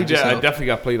played. You played I yourself. definitely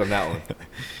got played on that one.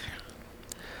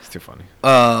 It's too funny.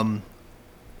 All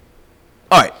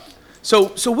right. So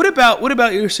what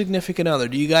about your significant other?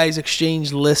 Do you guys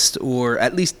exchange lists, or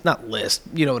at least not list?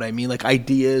 You know what I mean, like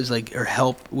ideas, like, or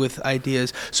help with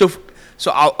ideas. So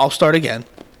I'll start again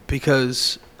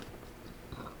because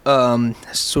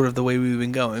that's sort of the way we've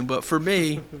been going. But for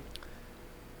me,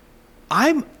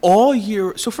 I'm all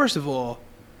year. So first of all,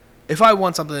 if I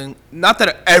want something, not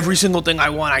that every single thing I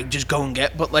want I just go and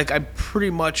get, but like I pretty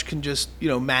much can just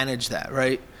manage that,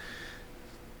 right?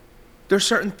 There's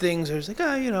certain things there's like,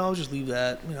 I'll just leave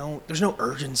that. There's no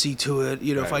urgency to it.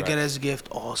 If I Right. get it as a gift,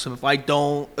 awesome. If I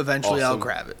don't, eventually I'll Awesome.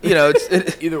 grab it.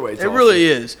 It's Either way, it's it really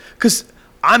is. Because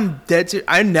I'm dead serious.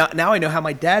 Now I know how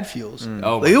my dad feels.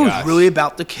 Oh Like, my it was gosh. really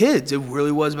about the kids. It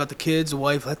really was about the kids, the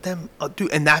wife. Let them do.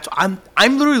 And that's I'm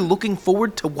literally looking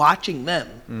forward to watching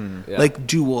them Yeah. like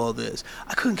do all this.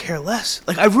 I couldn't care less.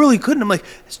 Like I really couldn't. I'm like,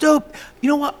 it's dope. You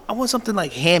know what? I want something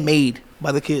like handmade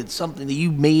by the kids. Something that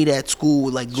you made at school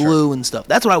with like glue and stuff.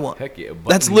 That's what I want. Heck yeah,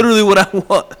 That's buttons. literally what I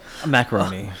want. A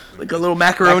macaroni. Like a little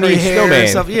macaroni Macaroni hair and snowman.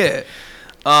 stuff. Yeah.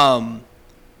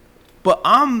 But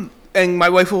and my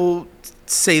wife will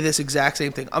say this exact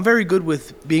same thing. I'm very good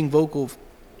with being vocal,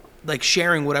 like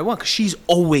sharing what I want, because she's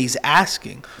always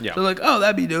asking. Yeah. So like, oh,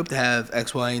 that'd be dope to have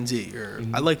X, Y, and Z, or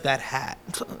I like that hat.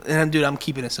 And dude, I'm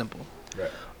keeping it simple.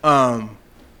 Right.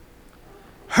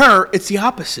 Her, it's the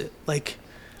opposite. Like,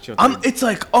 She'll tell you- it's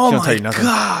like, oh she'll tell my you nothing.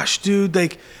 gosh, dude.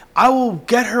 Like, I will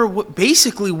get her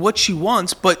basically what she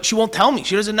wants, but she won't tell me.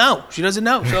 She doesn't know.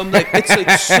 So I'm like, it's like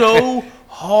so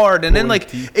hard. And then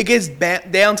like it gets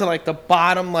down to like the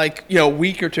bottom, like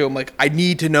week or two. I'm like, I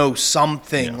need to know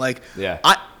something. Like, Yeah.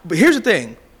 But here's the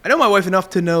thing. I know my wife enough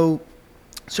to know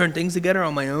certain things to get her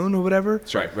on my own or whatever.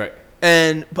 That's right, right.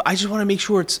 But I just want to make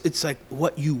sure it's like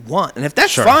what you want. And if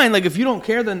that's Sure. fine, like if you don't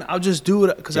care, then I'll just do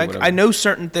it because Yeah, whatever. I know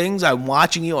certain things. I'm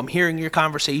watching you. I'm hearing your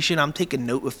conversation. I'm taking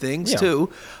note of things Yeah. too.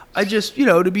 I just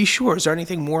to be sure. Is there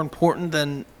anything more important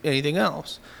than anything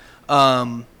else?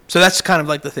 So So that's kind of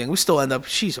like the thing. We still end up.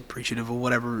 She's appreciative of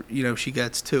whatever she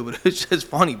gets too. But it's just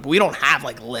funny. But we don't have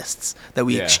like lists that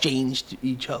we exchange to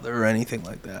each other or anything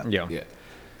like that. Yeah. Yeah.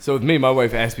 So with me, my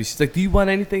wife asked me. She's like, "Do you want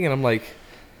anything?" And I'm like,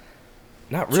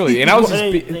 "Not really." And I was just,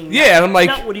 and I'm like,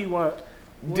 "Not what do you want?"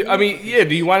 Do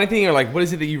you want anything? Or like, what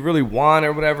is it that you really want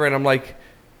or whatever? And I'm like,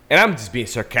 and I'm just being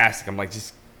sarcastic. I'm like,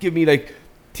 just give me like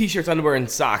t-shirts, underwear, and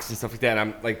socks and stuff like that.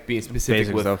 And I'm like being specific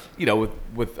Basic with stuff.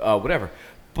 with whatever.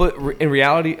 But in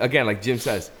reality, again, like Jim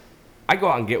says, I go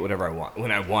out and get whatever I want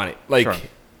when I want it. Like,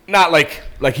 not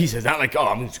like he says, not like, oh,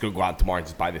 I'm just gonna go out tomorrow and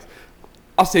just buy this.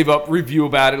 I'll save up, review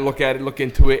about it, look at it, look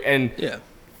into it, and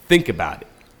think about it.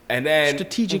 And then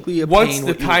strategically once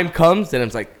the time comes, then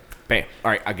it's like, bam,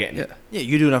 all right, I get it. Yeah,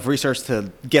 you do enough research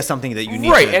to get something that you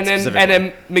need. Right, and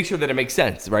then make sure that it makes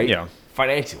sense, right? Yeah.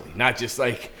 Financially, not just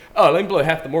like, oh, let me blow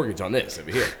half the mortgage on this over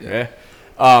here.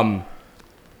 Yeah.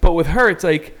 But with her, it's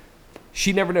like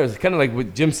she never knows. It's kind of like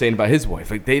what Jim's saying about his wife.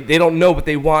 Like they don't know what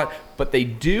they want, but they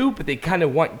do. But they kind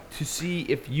of want to see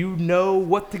if you know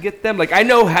what to get them. Like I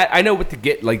know what to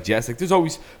get. Like Jess. Like there's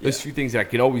always those few things that I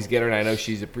can always get her, and I know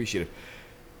she's appreciative.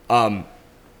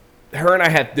 Her and I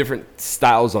have different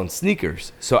styles on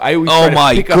sneakers, so I always oh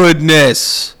my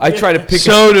goodness! I try to pick.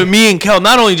 So to me and Kel,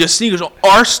 not only just sneakers,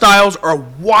 our styles are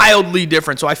wildly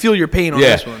different. So I feel your pain on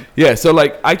this one. Yeah, so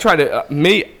like I try to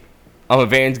I'm a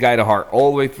Vans guy to heart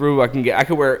all the way through. I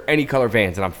can wear any color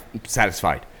Vans and I'm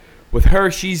satisfied. With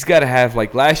her, she's got to have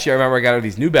like last year. I remember I got her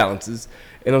these New Balances,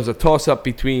 and it was a toss up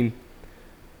between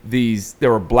these.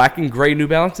 There were black and gray New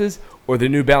Balances or the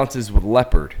New Balances with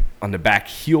leopard on the back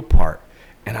heel part.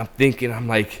 And I'm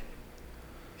like,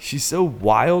 she's so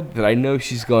wild that I know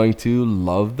she's going to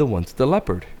love the ones with the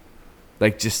leopard.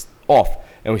 Like, just off.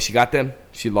 And when she got them,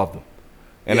 she loved them.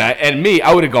 And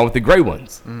I would have gone with the gray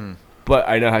ones. But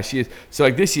I know how she is. So,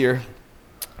 like, this year,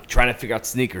 I'm trying to figure out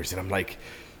sneakers. And I'm like,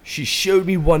 she showed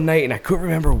me one night, and I couldn't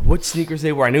remember what sneakers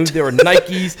they were. I knew they were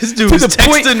Nikes. This dude was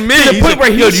texting me. To the point where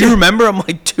do you remember? I'm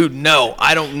like, dude, no,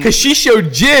 I don't. Because she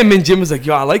showed Jim, and Jim was like,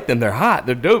 yo, I like them. They're hot.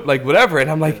 They're dope. Like, whatever. And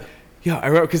I'm like... Yeah, I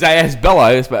remember because I asked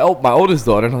Bella, my oldest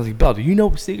daughter, and I was like, Bella, do you know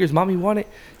what sneakers Mommy wanted?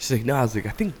 She's like, no. I was like, I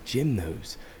think Jim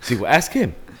knows. She's like, well, ask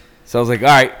him. So I was like, all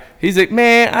right. He's like,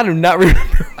 man, I do not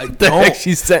remember what the heck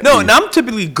she said. No, and I'm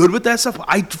typically good with that stuff.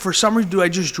 For some reason, I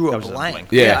just drew a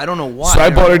blank. Yeah, I don't know why. So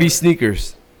I bought her these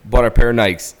sneakers, bought her a pair of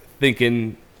Nikes,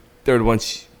 thinking they're the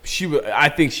ones I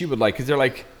think she would like because they're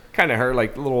like kind of her,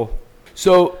 like little.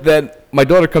 So then my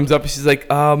daughter comes up and she's like,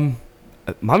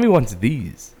 Mommy wants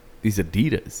these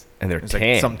Adidas. And they're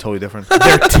tan. Like something totally different.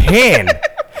 They're tan.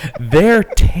 They're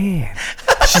tan.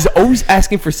 She's always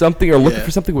asking for something or looking for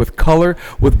something with color,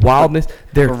 with wildness.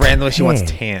 They're randomly she wants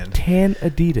tan. Tan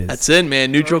Adidas. That's it,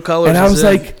 man. Neutral colors. And I was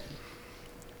like,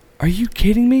 are you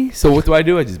kidding me? So what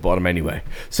do? I just bought them anyway.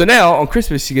 So now on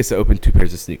Christmas she gets to open 2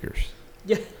 pairs of sneakers.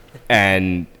 Yeah.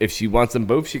 And if she wants them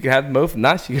both, she can have them both. If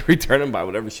not, she can return them, buy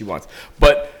whatever she wants.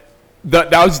 But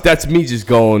that's me just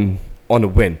going on the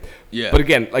win. Yeah. But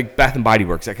again, like Bath and Body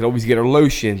Works, I could always get her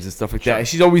lotions and stuff like that. And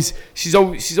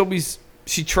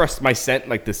she trusts my scent,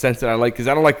 like the scents that I like, because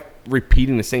I don't like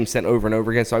repeating the same scent over and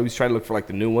over again. So I always try to look for like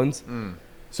the new ones.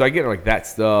 So I get her like that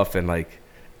stuff and like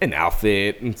an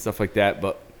outfit and stuff like that.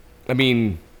 But I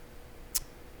mean,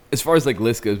 as far as like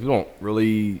list goes, we don't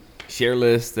really share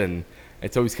lists, and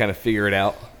it's always kind of figure it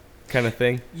out kind of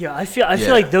thing. Yeah, I feel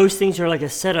like those things are like a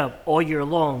setup all year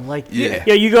long. Like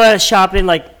yeah, you go out shopping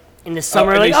like in the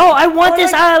summer, I want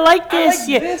this, I like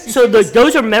this. So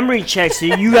those are memory checks. So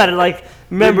you gotta like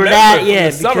remember that,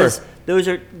 because those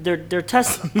are they're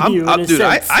testing you. Dude,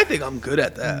 I think I'm good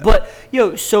at that. But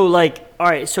so like, all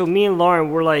right, so me and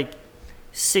Lauren were like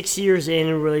 6 years in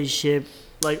a relationship,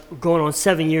 like going on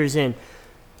 7 years in.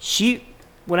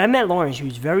 When I met Lauren, she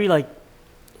was very like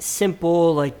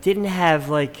simple, like didn't have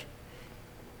like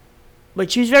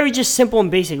she was very just simple and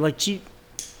basic. Like it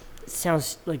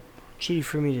sounds like cheaty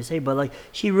for me to say, but like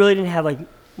she really didn't have like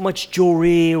much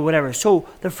jewelry or whatever. So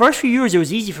the first few years, it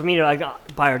was easy for me to like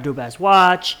buy her a dope ass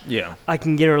watch. Yeah, I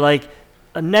can get her like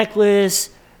a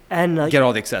necklace and like, get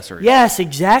all the accessories. Yes,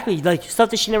 exactly. Like stuff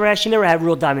that she never had. She never had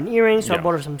real diamond earrings, so I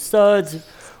bought her some studs,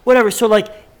 whatever. So like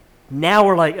now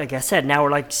we're like I said, now we're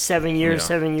like 7 years,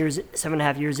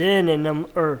 7.5 years in, and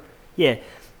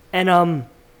now I'm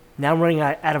running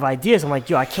out of ideas. I'm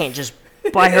like, I can't just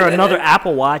buy her another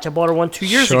Apple Watch. I bought her one 2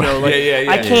 years ago. Like,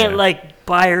 I can't like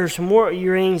buy her some more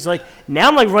earrings. Like now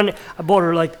I'm like running. I bought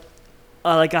her like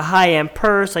a high end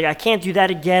purse. Like I can't do that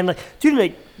again. Like dude,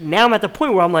 like now I'm at the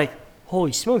point where I'm like,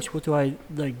 holy smokes, what do I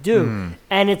like do?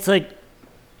 And it's like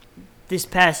this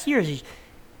past year,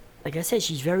 like I said,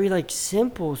 she's very like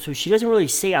simple. So she doesn't really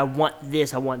say I want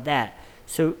this, I want that.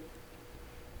 So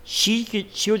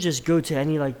she'll just go to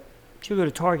any like she'll go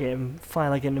to Target and find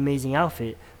like an amazing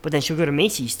outfit, but then she'll go to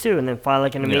Macy's too and then find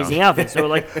like an amazing outfit. So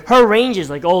like her range is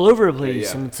like all over the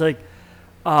place, and it's like,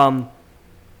 but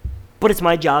it's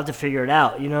my job to figure it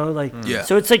out, you know, like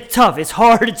so it's like tough. It's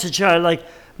hard to try to like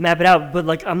map it out, but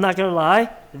like I'm not gonna lie,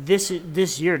 this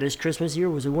Christmas year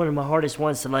was one of my hardest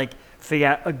ones to like figure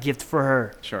out a gift for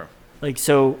her. Sure. Like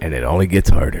so, and it only gets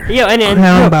harder. Yeah, and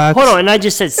hold on, and I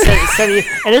just said 7 years,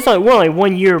 and it's like we're only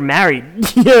 1 year married,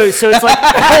 you know. So it's like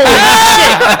holy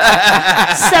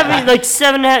shit,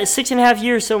 6.5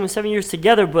 years, so almost 7 years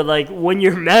together, but like 1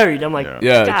 year married. I'm like,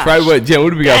 gosh, try what, Jen?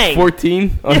 What do we got?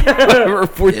 14 or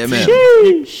 14? Yeah, man.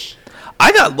 Sheesh.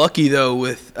 I got lucky though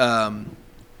with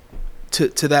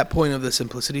to that point of the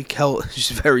simplicity. Kel is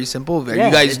just very simple. You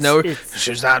guys know her.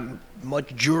 There's not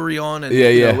much jewelry on, and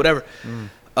you know, whatever.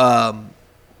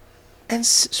 And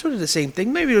sort of the same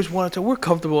thing. Maybe there's one or two. We're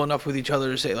comfortable enough with each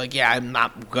other to say like, yeah, I'm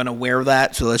not gonna wear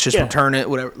that, so let's just return it.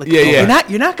 Whatever. Like,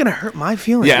 you're not gonna hurt my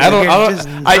feelings. Yeah,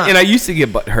 I used to get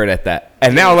butthurt at that,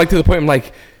 and now like to the point I'm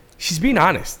like, she's being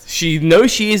honest. She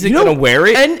knows she isn't gonna wear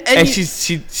it, and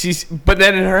she's. But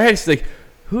then in her head, she's like,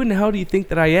 who in the hell do you think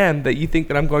that I am that you think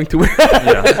that I'm going to wear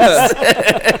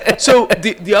it? So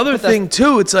the other thing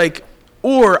too, it's like,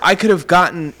 or I could have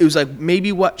gotten. It was like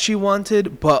maybe what she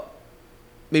wanted, but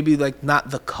maybe like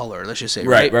not the color. Let's just say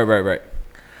right.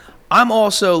 I'm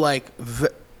also like,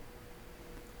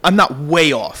 I'm not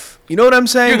way off. You know what I'm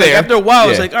saying? You're Like there. after a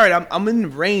while, it's like, all right, I'm in the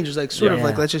range. It's like sort of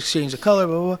like, Yeah. let's just change the color.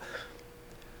 Blah, blah, blah.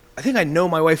 I think I know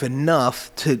my wife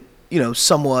enough to, you know,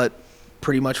 somewhat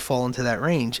pretty much fall into that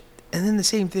range. And then the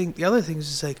same thing, the other thing is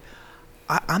just like,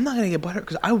 I'm not going to get butthurt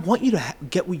because I want you to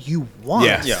get what you want.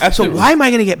 Yeah, So absolutely. why am I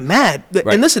going to get mad? Right.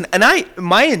 And listen,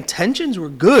 my intentions were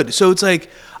good. So it's like,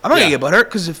 I'm not going to get butthurt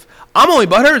because if I'm only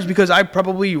butthurt it's because I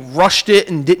probably rushed it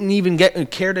and didn't even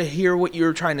care to hear what you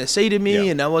were trying to say to me,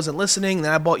 and I wasn't listening, and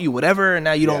then I bought you whatever, and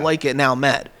now you don't like it, and now I'm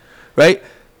mad. Right?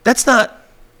 That's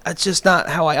just not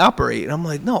how I operate. And I'm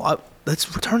like, no,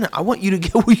 let's return it. I want you to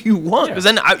get what you want because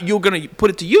then you're going to put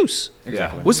it to use.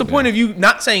 Exactly. What's the point of you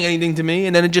not saying anything to me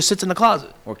and then it just sits in the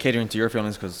closet? Or catering to your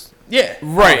feelings because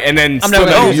Right, and then I'm still never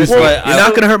gonna not use use this, it. but You're not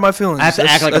going to hurt my feelings. I have to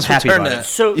act like I'm happy return about that.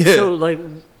 it. So like,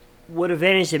 what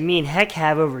advantage that me and Heck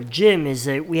have over Jim is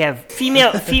that we have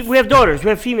female, we have daughters, we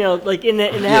have female like in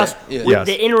the house Yes.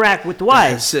 that interact with the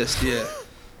wives. Assist,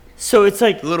 So it's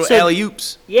like little so, alley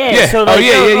oops. Yeah. So like,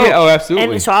 Oh,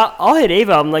 absolutely. And so I'll hit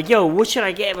Ava. I'm like, yo, what should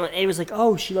I get? And Ava's like,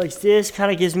 oh, she likes this.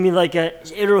 Kind of gives me like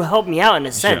it'll help me out in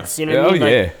a sense. You know what I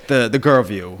mean? Like, the girl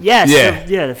view. yes. Yeah.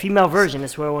 Yeah. The female version.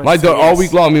 That's what I want. My to say, daughter, all yes.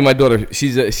 week long, me and my daughter,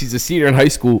 she's a senior in high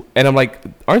school, and I'm like,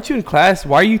 aren't you in class?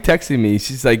 Why are you texting me?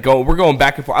 She's like, we're going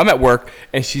back and forth. I'm at work,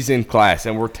 and she's in class,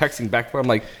 and we're texting back and forth. I'm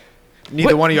like,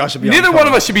 Neither one of y'all should be. Neither one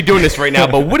of us should be doing this right now.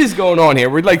 But what is going on here?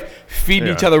 We're like feeding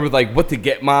each other with like what to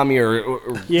get mommy, or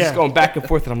just going back and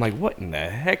forth. And I'm like, what in the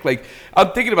heck? Like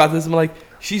I'm thinking about this. I'm like,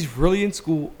 she's really in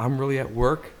school. I'm really at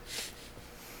work.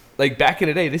 Like back in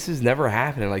the day, this is never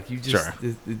happening. Like you just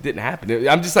it didn't happen.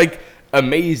 I'm just like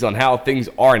amazed on how things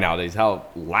are nowadays. How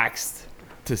lax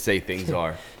to say things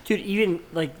are. Dude, even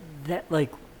like that,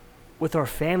 like with our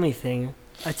family thing,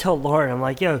 I tell Lauren, I'm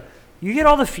like, yo. You get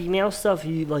all the female stuff.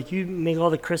 You make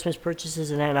all the Christmas purchases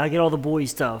and that, and I get all the boy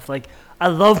stuff. Like I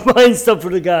love buying stuff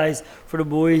for the guys, for the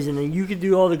boys, and then you can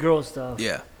do all the girl stuff.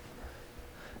 Yeah,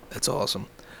 that's awesome.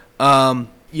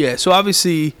 So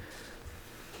obviously,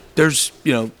 there's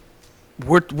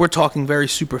we're talking very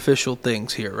superficial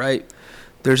things here, right?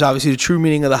 There's obviously the true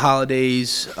meaning of the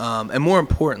holidays, and more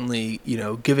importantly,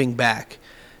 giving back.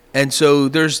 And so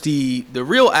there's the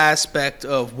real aspect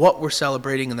of what we're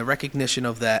celebrating and the recognition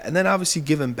of that, and then obviously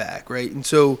giving back, right? And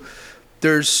so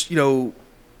there's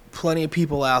plenty of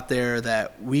people out there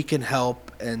that we can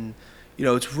help, and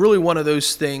it's really one of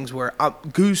those things where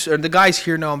Goose or the guys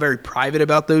here know I'm very private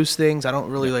about those things. I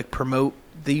don't really like promote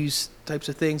these types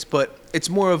of things, but it's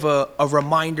more of a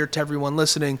reminder to everyone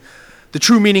listening, the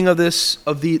true meaning of this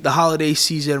of the holiday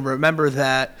season. Remember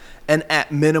that. And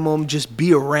at minimum, just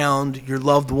be around your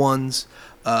loved ones.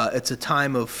 It's a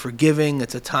time of forgiving.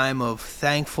 It's a time of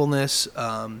thankfulness,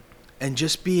 and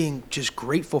just being just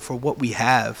grateful for what we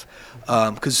have.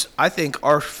 Because I think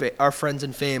our friends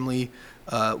and family,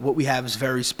 what we have is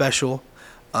very special.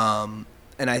 And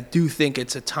I do think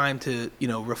it's a time to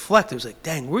reflect. It was like,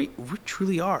 dang, we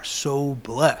truly are so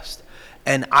blessed,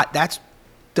 and that's.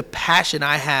 The passion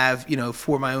I have,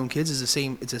 for my own kids is the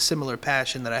same. It's a similar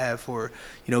passion that I have for,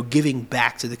 giving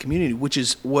back to the community, which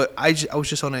is what I was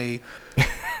just on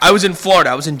I was in Florida.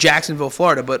 I was in Jacksonville,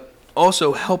 Florida, but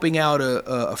also helping out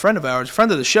a friend of ours, a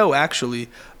friend of the show actually,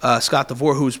 Scott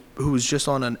DeVore, who was just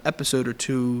on an episode or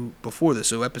two before this,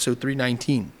 so episode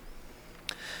 319.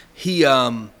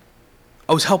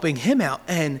 I was helping him out,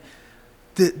 and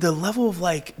the level of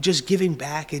like just giving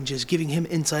back and just giving him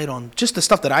insight on just the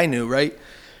stuff that I knew, right?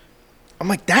 I'm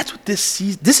like, that's what this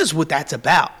is what that's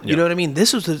about. You know what I mean?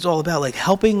 This is what it's all about, like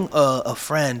helping a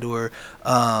friend or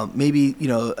maybe, you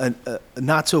know, a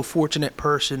not so fortunate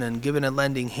person and giving a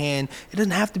lending hand. It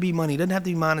doesn't have to be money. It doesn't have to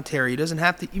be monetary. It doesn't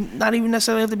have to, not even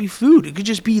necessarily have to be food. It could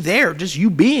just be there, just you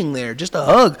being there, just a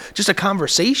hug, just a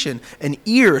conversation, an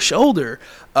ear, a shoulder,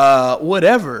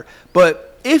 whatever.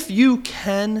 But if you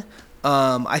can,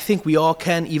 I think we all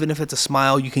can, even if it's a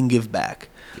smile, you can give back.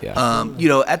 Yeah. You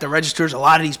know, at the registers, a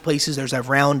lot of these places, there's a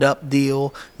roundup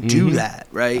deal. Do that,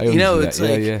 right? You know, it's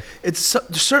like it's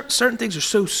certain things are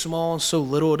so small and so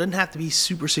little. It doesn't have to be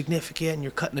super significant. And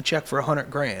you're cutting a check for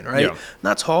 $100,000, right? I'm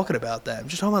not talking about that. I'm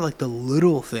just talking about like the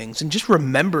little things, and just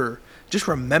remember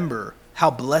how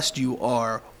blessed you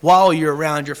are while you're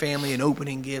around your family and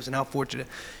opening gifts, and how fortunate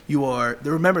you are.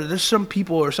 Remember, there's some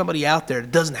people or somebody out there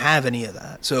that doesn't have any of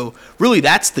that. So really,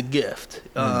 that's the gift.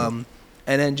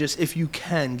 And then just, if you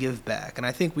can, give back. And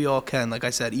I think we all can, like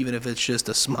I said, even if it's just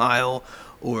a smile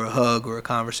or a hug or a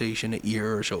conversation, an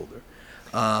ear or a shoulder.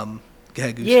 Go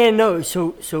ahead, Goose. Yeah, no,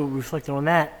 so reflecting on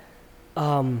that,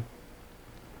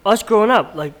 us growing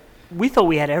up, like, we thought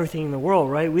we had everything in the world,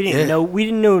 right? We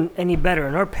didn't know any better.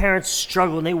 And our parents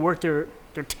struggled, and they worked their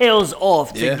tails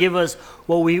off to give us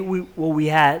what we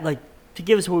had, like, to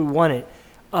give us what we wanted.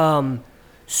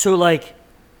 So, like,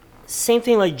 same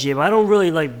thing like Jim. I don't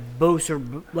really like boast or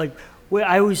like.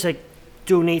 I always like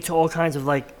donate to all kinds of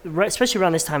like, especially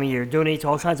around this time of year. Donate to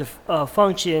all kinds of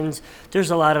functions.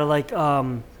 There's a lot of like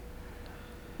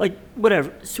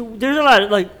whatever. So there's a lot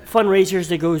of like fundraisers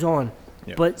that goes on.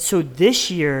 Yeah. But so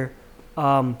this year,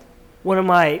 one of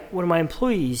my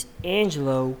employees,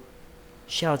 Angelo.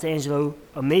 Shout out to Angelo,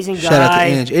 amazing guy. Shout out to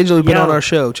Angelo. Angelo been on our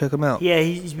show. Check him out. Yeah,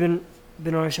 he's been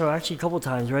on our show actually a couple of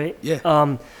times, right?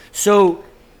 Yeah. So.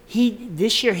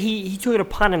 This year he took it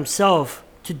upon himself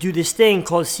to do this thing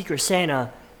called Secret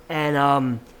Santa,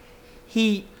 and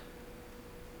he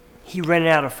rented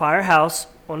out a firehouse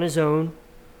on his own,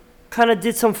 kind of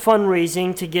did some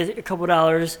fundraising to get a couple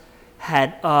dollars,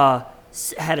 had a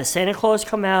Santa Claus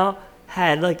come out,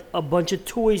 had like a bunch of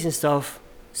toys and stuff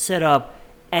set up,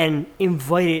 and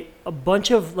invited a bunch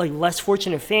of like less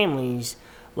fortunate families,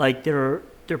 like their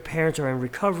parents are in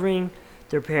recovering.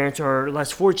 Their parents are less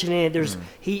fortunate.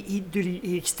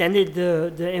 He extended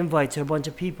the invite to a bunch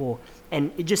of people,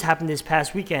 and it just happened this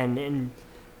past weekend. And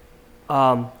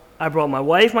I brought my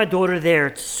wife, my daughter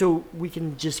there, so we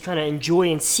can just kind of enjoy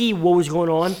and see what was going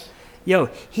on. Yo,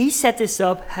 he set this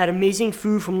up. Had amazing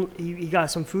food he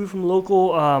got some food from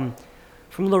local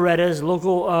from Loretta's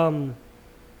local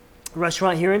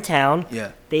restaurant here in town.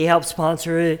 Yeah, they helped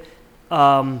sponsor it,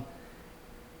 and.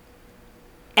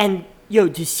 Yo,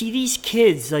 to see these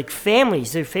kids, like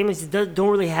families that don't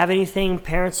really have anything.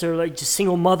 Parents are like just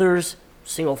single mothers,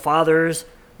 single fathers,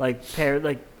 like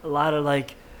a lot of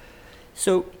like.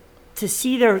 So, to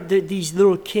see these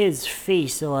little kids'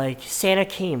 face, they're like Santa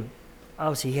came.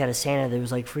 Obviously, he had a Santa that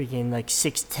was like freaking like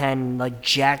 6'10", like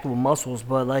jacked with muscles.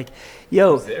 But like,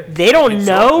 yo, they don't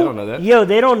know. They don't know that. Yo,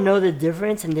 they don't know the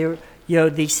difference, and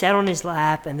they sat on his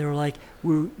lap, and they were like,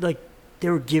 they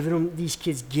were giving him these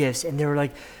kids gifts, and they were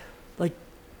like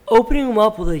opening them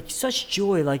up with like such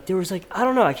joy. Like there was like, I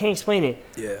don't know, I can't explain it.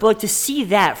 Yeah. But like to see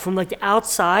that from like the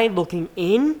outside looking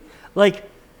in, like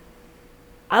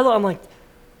I'm like,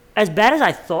 as bad as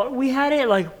I thought we had it,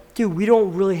 like, dude, we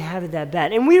don't really have it that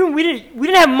bad. And we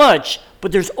didn't have much,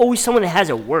 but there's always someone that has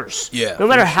it worse. Yeah. No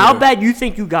matter how bad you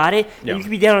think you got it, and you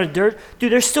could be down on the dirt,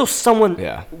 dude, there's still someone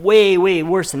way, way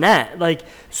worse than that. Like,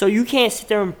 so you can't sit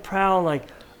there and prowl like,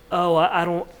 oh, I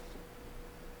don't.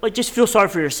 Like, just feel sorry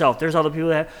for yourself. There's other people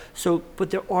that... So,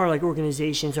 but there are, like,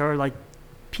 organizations, there are, like,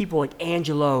 people like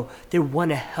Angelo that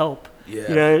want to help. Yeah.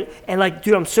 You know? And, like,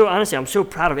 dude, I'm so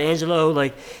proud of Angelo.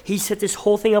 Like, he set this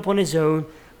whole thing up on his own.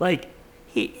 Like,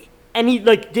 he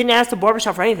didn't ask the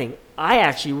barbershop for anything. I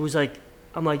actually was like...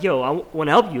 I'm like, yo, I want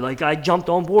to help you. Like, I jumped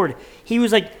on board. He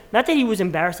was like... Not that he was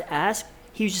embarrassed to ask.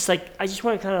 He was just like, I just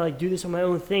want to kind of, like, do this on my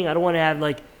own thing. I don't want to have,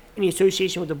 like, any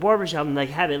association with the barbershop and, like,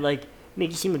 have it, like...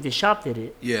 Make it seem like the shop did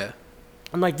it. Yeah.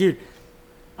 I'm like, dude,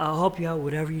 I'll help you out,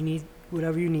 whatever you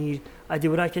need. I did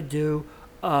what I could do.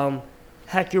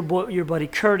 Heck, your buddy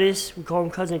Curtis, we call him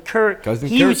Cousin Kurt.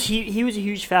 He was a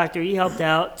huge factor. He helped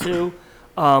out too.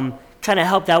 Kind of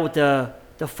helped out with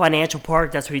the the financial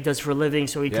part. That's what he does for a living.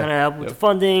 So he Yeah. kind of helped with the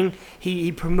funding.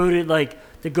 He promoted like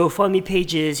the GoFundMe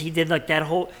pages. He did like that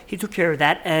whole. He took care of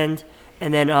that end.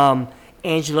 And then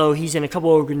Angelo, he's in a couple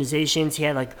organizations. He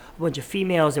had like a bunch of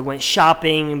females that went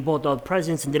shopping and bought all the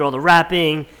presents and did all the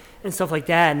wrapping and stuff like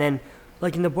that. And then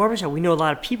like in the barbershop, we know a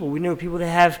lot of people. We know people that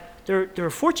have they're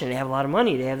fortunate. They have a lot of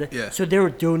money. They have so they were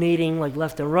donating like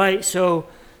left and right. So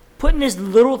putting this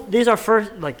is our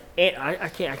first like I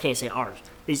can't say ours.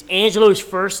 This is Angelo's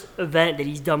first event that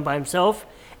he's done by himself.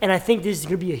 And I think this is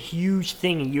going to be a huge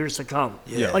thing in years to come.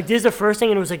 Yeah. Like, this is the first thing,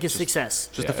 and it was like a success.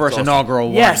 Just the first inaugural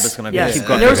one. Yes, That's gonna yes.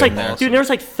 Be And there was like, dude, there was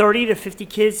like 30 to 50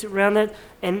 kids around that.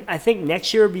 And I think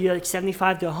next year it'll be like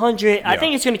 75 to 100. I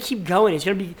think it's going to keep going. It's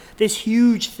going to be this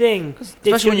huge thing.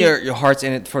 Especially when your heart's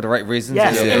in it for the right reasons.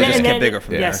 Yes. It'll just get bigger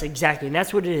from there. Yes, exactly. And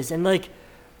that's what it is. And like,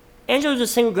 Angelo's a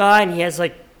single guy, and he has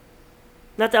like,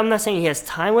 I'm not saying he has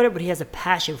time with it, but he has a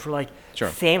passion for like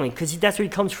family, because that's where he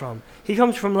comes from. He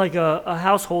comes from like a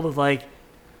household of like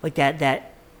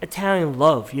that Italian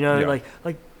love, you know,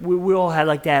 like we all had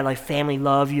like that like family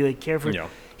love. You like care for. Yeah.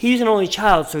 He's an only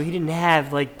child, so he didn't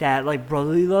have like that like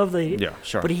brotherly love.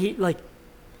 But he like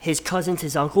his cousins,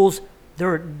 his uncles,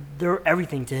 they're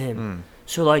everything to him.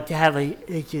 So like to have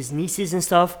like his nieces and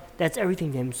stuff, that's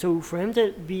everything to him. So for him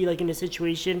to be like in a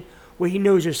situation where he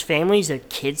knows there's families that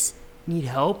kids need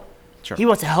help, he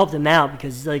wants to help them out,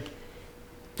 because like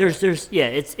there's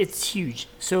it's huge.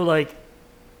 So like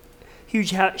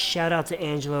huge shout out to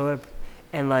Angelo,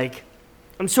 and like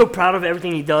I'm so proud of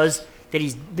everything he does that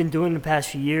he's been doing the past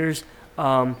few years.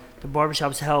 The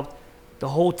barbershop's helped, the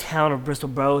whole town of Bristol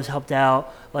Borough has helped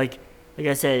out. Like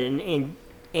I said, and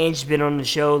Ange's been on the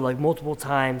show like multiple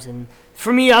times, and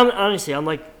for me, I'm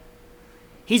like,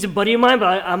 he's a buddy of mine,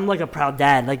 but I'm like a proud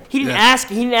dad. Like he didn't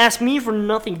ask me for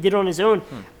nothing. He did it on his own.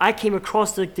 I came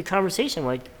across the conversation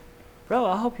like, bro,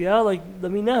 I'll help you out. Like,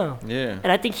 let me know. Yeah.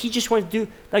 And I think he just wanted to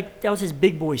do, like, that was his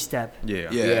big boy step.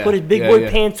 Yeah. Put his big boy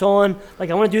pants on. Like,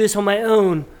 I want to do this on my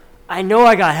own. I know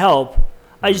I got help.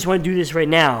 I just want to do this right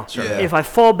now. Sure. Yeah. If I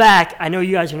fall back, I know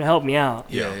you guys are going to help me out.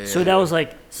 So that was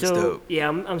like,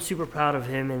 I'm super proud of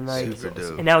him. And like,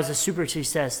 and that was a super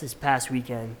success this past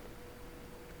weekend.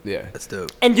 Yeah. That's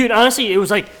dope. And dude, honestly, it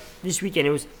was like this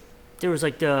weekend, there was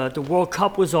like the World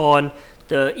Cup was on.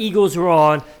 The Eagles were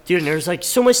on, dude, and there's like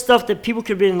so much stuff that people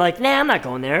could have been like, nah, I'm not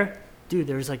going there. Dude,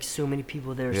 there's like so many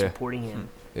people there supporting him.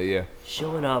 Yeah.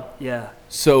 Showing up,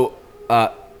 So,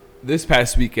 this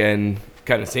past weekend,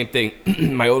 kind of same thing.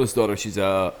 My oldest daughter, she's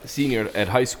a senior at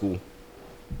high school,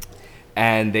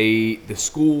 and the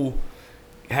school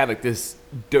had like this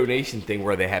donation thing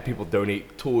where they had people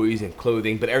donate toys and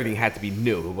clothing, but everything had to be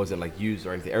new. It wasn't like used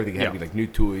or anything. Everything had to be like new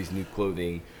toys, new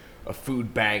clothing, a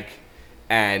food bank.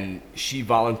 And she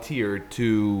volunteered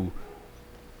to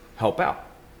help out,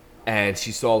 and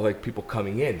she saw like people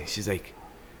coming in. She's like,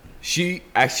 she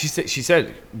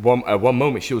said at one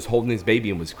moment she was holding this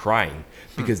baby and was crying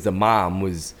because the mom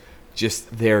was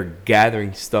just there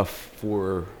gathering stuff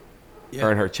for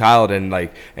her and her child, and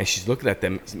she's looking at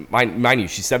them. Mind you,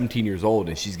 she's 17 years old,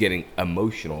 and she's getting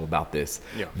emotional about this.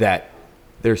 That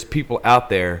there's people out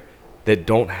there that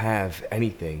don't have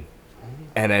anything.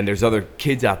 And then there's other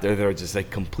kids out there that are just like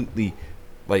completely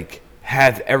like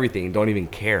have everything and don't even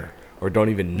care or don't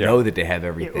even know that they have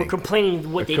everything. Or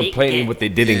complaining what they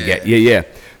didn't get. Yeah.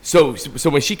 So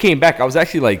when she came back, I was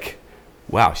actually like,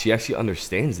 wow, she actually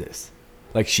understands this.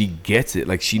 Like she gets it.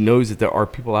 Like she knows that there are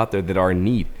people out there that are in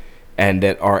need and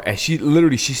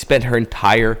she spent her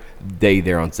entire day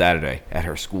there on Saturday at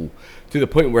her school, to the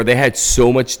point where they had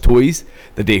so much toys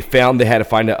that they had to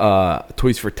find a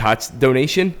Toys for Tots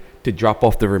donation to drop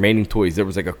off the remaining toys. There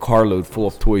was like a carload full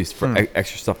of toys for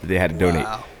extra stuff that they had to donate.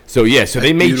 So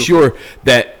they made sure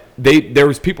that there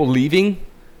was people leaving.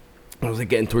 I was like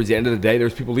getting towards the end of the day. There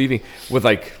was people leaving with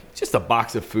like just a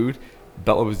box of food.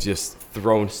 Bella was just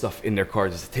throwing stuff in their car.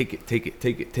 Just take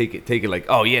it. Like,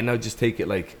 oh yeah, no, just take it.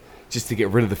 Like, just to get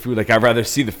rid of the food. Like, I'd rather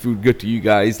see the food go to you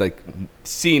guys. Like,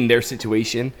 seeing their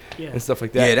situation and stuff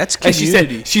like that. Yeah, that's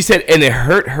community. And she said, and it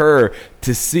hurt her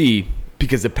to see,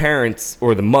 because the parents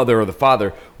or the mother or the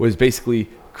father was basically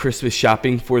Christmas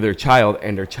shopping for their child,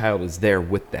 and their child is there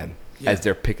with them as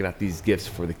they're picking out these gifts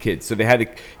for the kids. So they had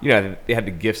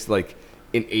the gifts like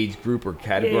in age group or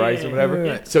categorized or whatever.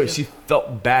 Right. So she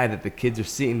felt bad that the kids are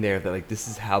sitting there, that like this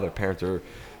is how their parents are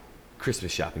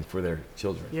Christmas shopping for their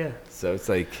children. Yeah. So it's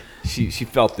like she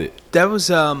felt it. That was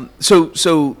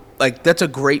so like that's a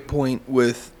great point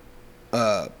with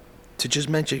to just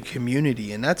mention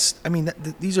community, and that's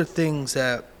these are things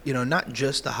that not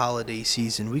just the holiday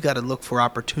season. We got to look for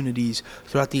opportunities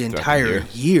throughout the entire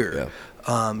year.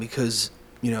 Yeah. Because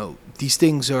these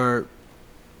things are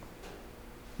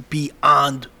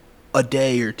beyond a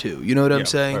day or two. You know what I'm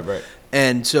saying? Right.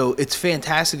 And so it's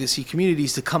fantastic to see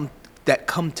communities come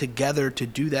together to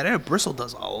do that. I know Bristol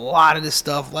does a lot of this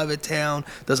stuff. Levittown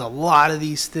does a lot of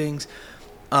these things.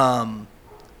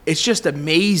 It's just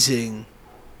amazing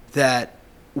that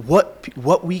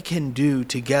what we can do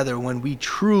together when we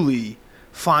truly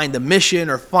find the mission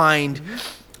or find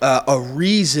a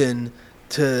reason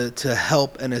to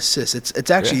help and assist.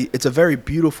 It's actually it's a very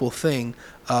beautiful thing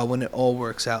when it all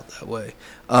works out that way.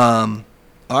 All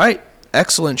right,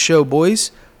 excellent show,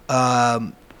 boys.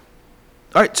 All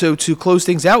right, so to close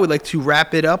things out, we'd like to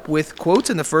wrap it up with quotes,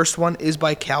 and the first one is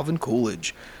by Calvin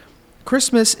Coolidge.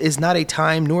 Christmas is not a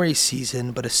time nor a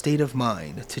season, but a state of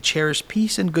mind. To cherish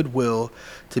peace and goodwill,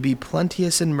 to be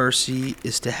plenteous in mercy,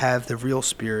 is to have the real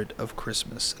spirit of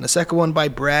Christmas. And the second one by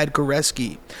Brad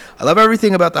Goreski. I love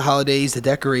everything about the holidays, the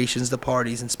decorations, the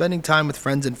parties, and spending time with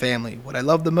friends and family. What I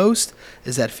love the most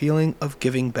is that feeling of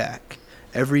giving back.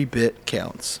 Every bit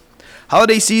counts.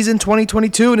 Holiday season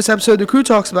 2022. In this episode, the crew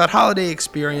talks about holiday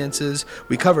experiences.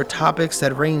 We cover topics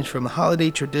that range from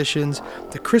holiday traditions,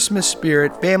 the Christmas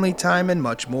spirit, family time, and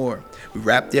much more. We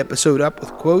wrap the episode up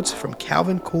with quotes from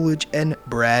Calvin Coolidge and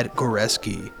Brad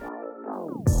Goreski.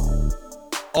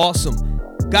 Awesome.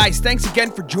 Guys, thanks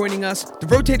again for joining us. The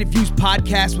Rotated Views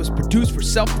podcast was produced for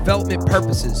self-development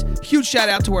purposes. Huge shout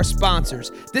out to our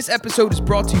sponsors. This episode is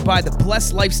brought to you by the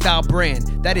Blessed Lifestyle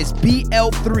brand. That is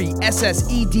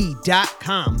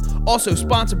BL3SSED.com. Also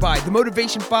sponsored by The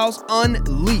Motivation Files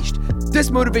Unleashed. This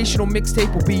motivational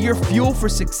mixtape will be your fuel for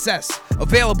success.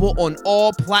 Available on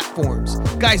all platforms.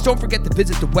 Guys, don't forget to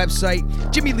visit the website,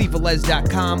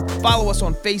 JimmyLeeVelez.com. Follow us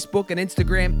on Facebook and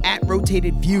Instagram at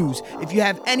Rotated Views. If you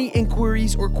have any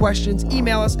inquiries or questions,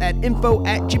 email us at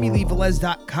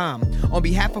info@JimmyLeeVelez.com. On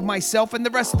behalf of myself and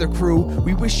the rest of the crew,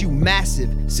 we wish you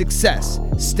massive success.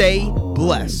 Stay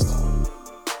blessed.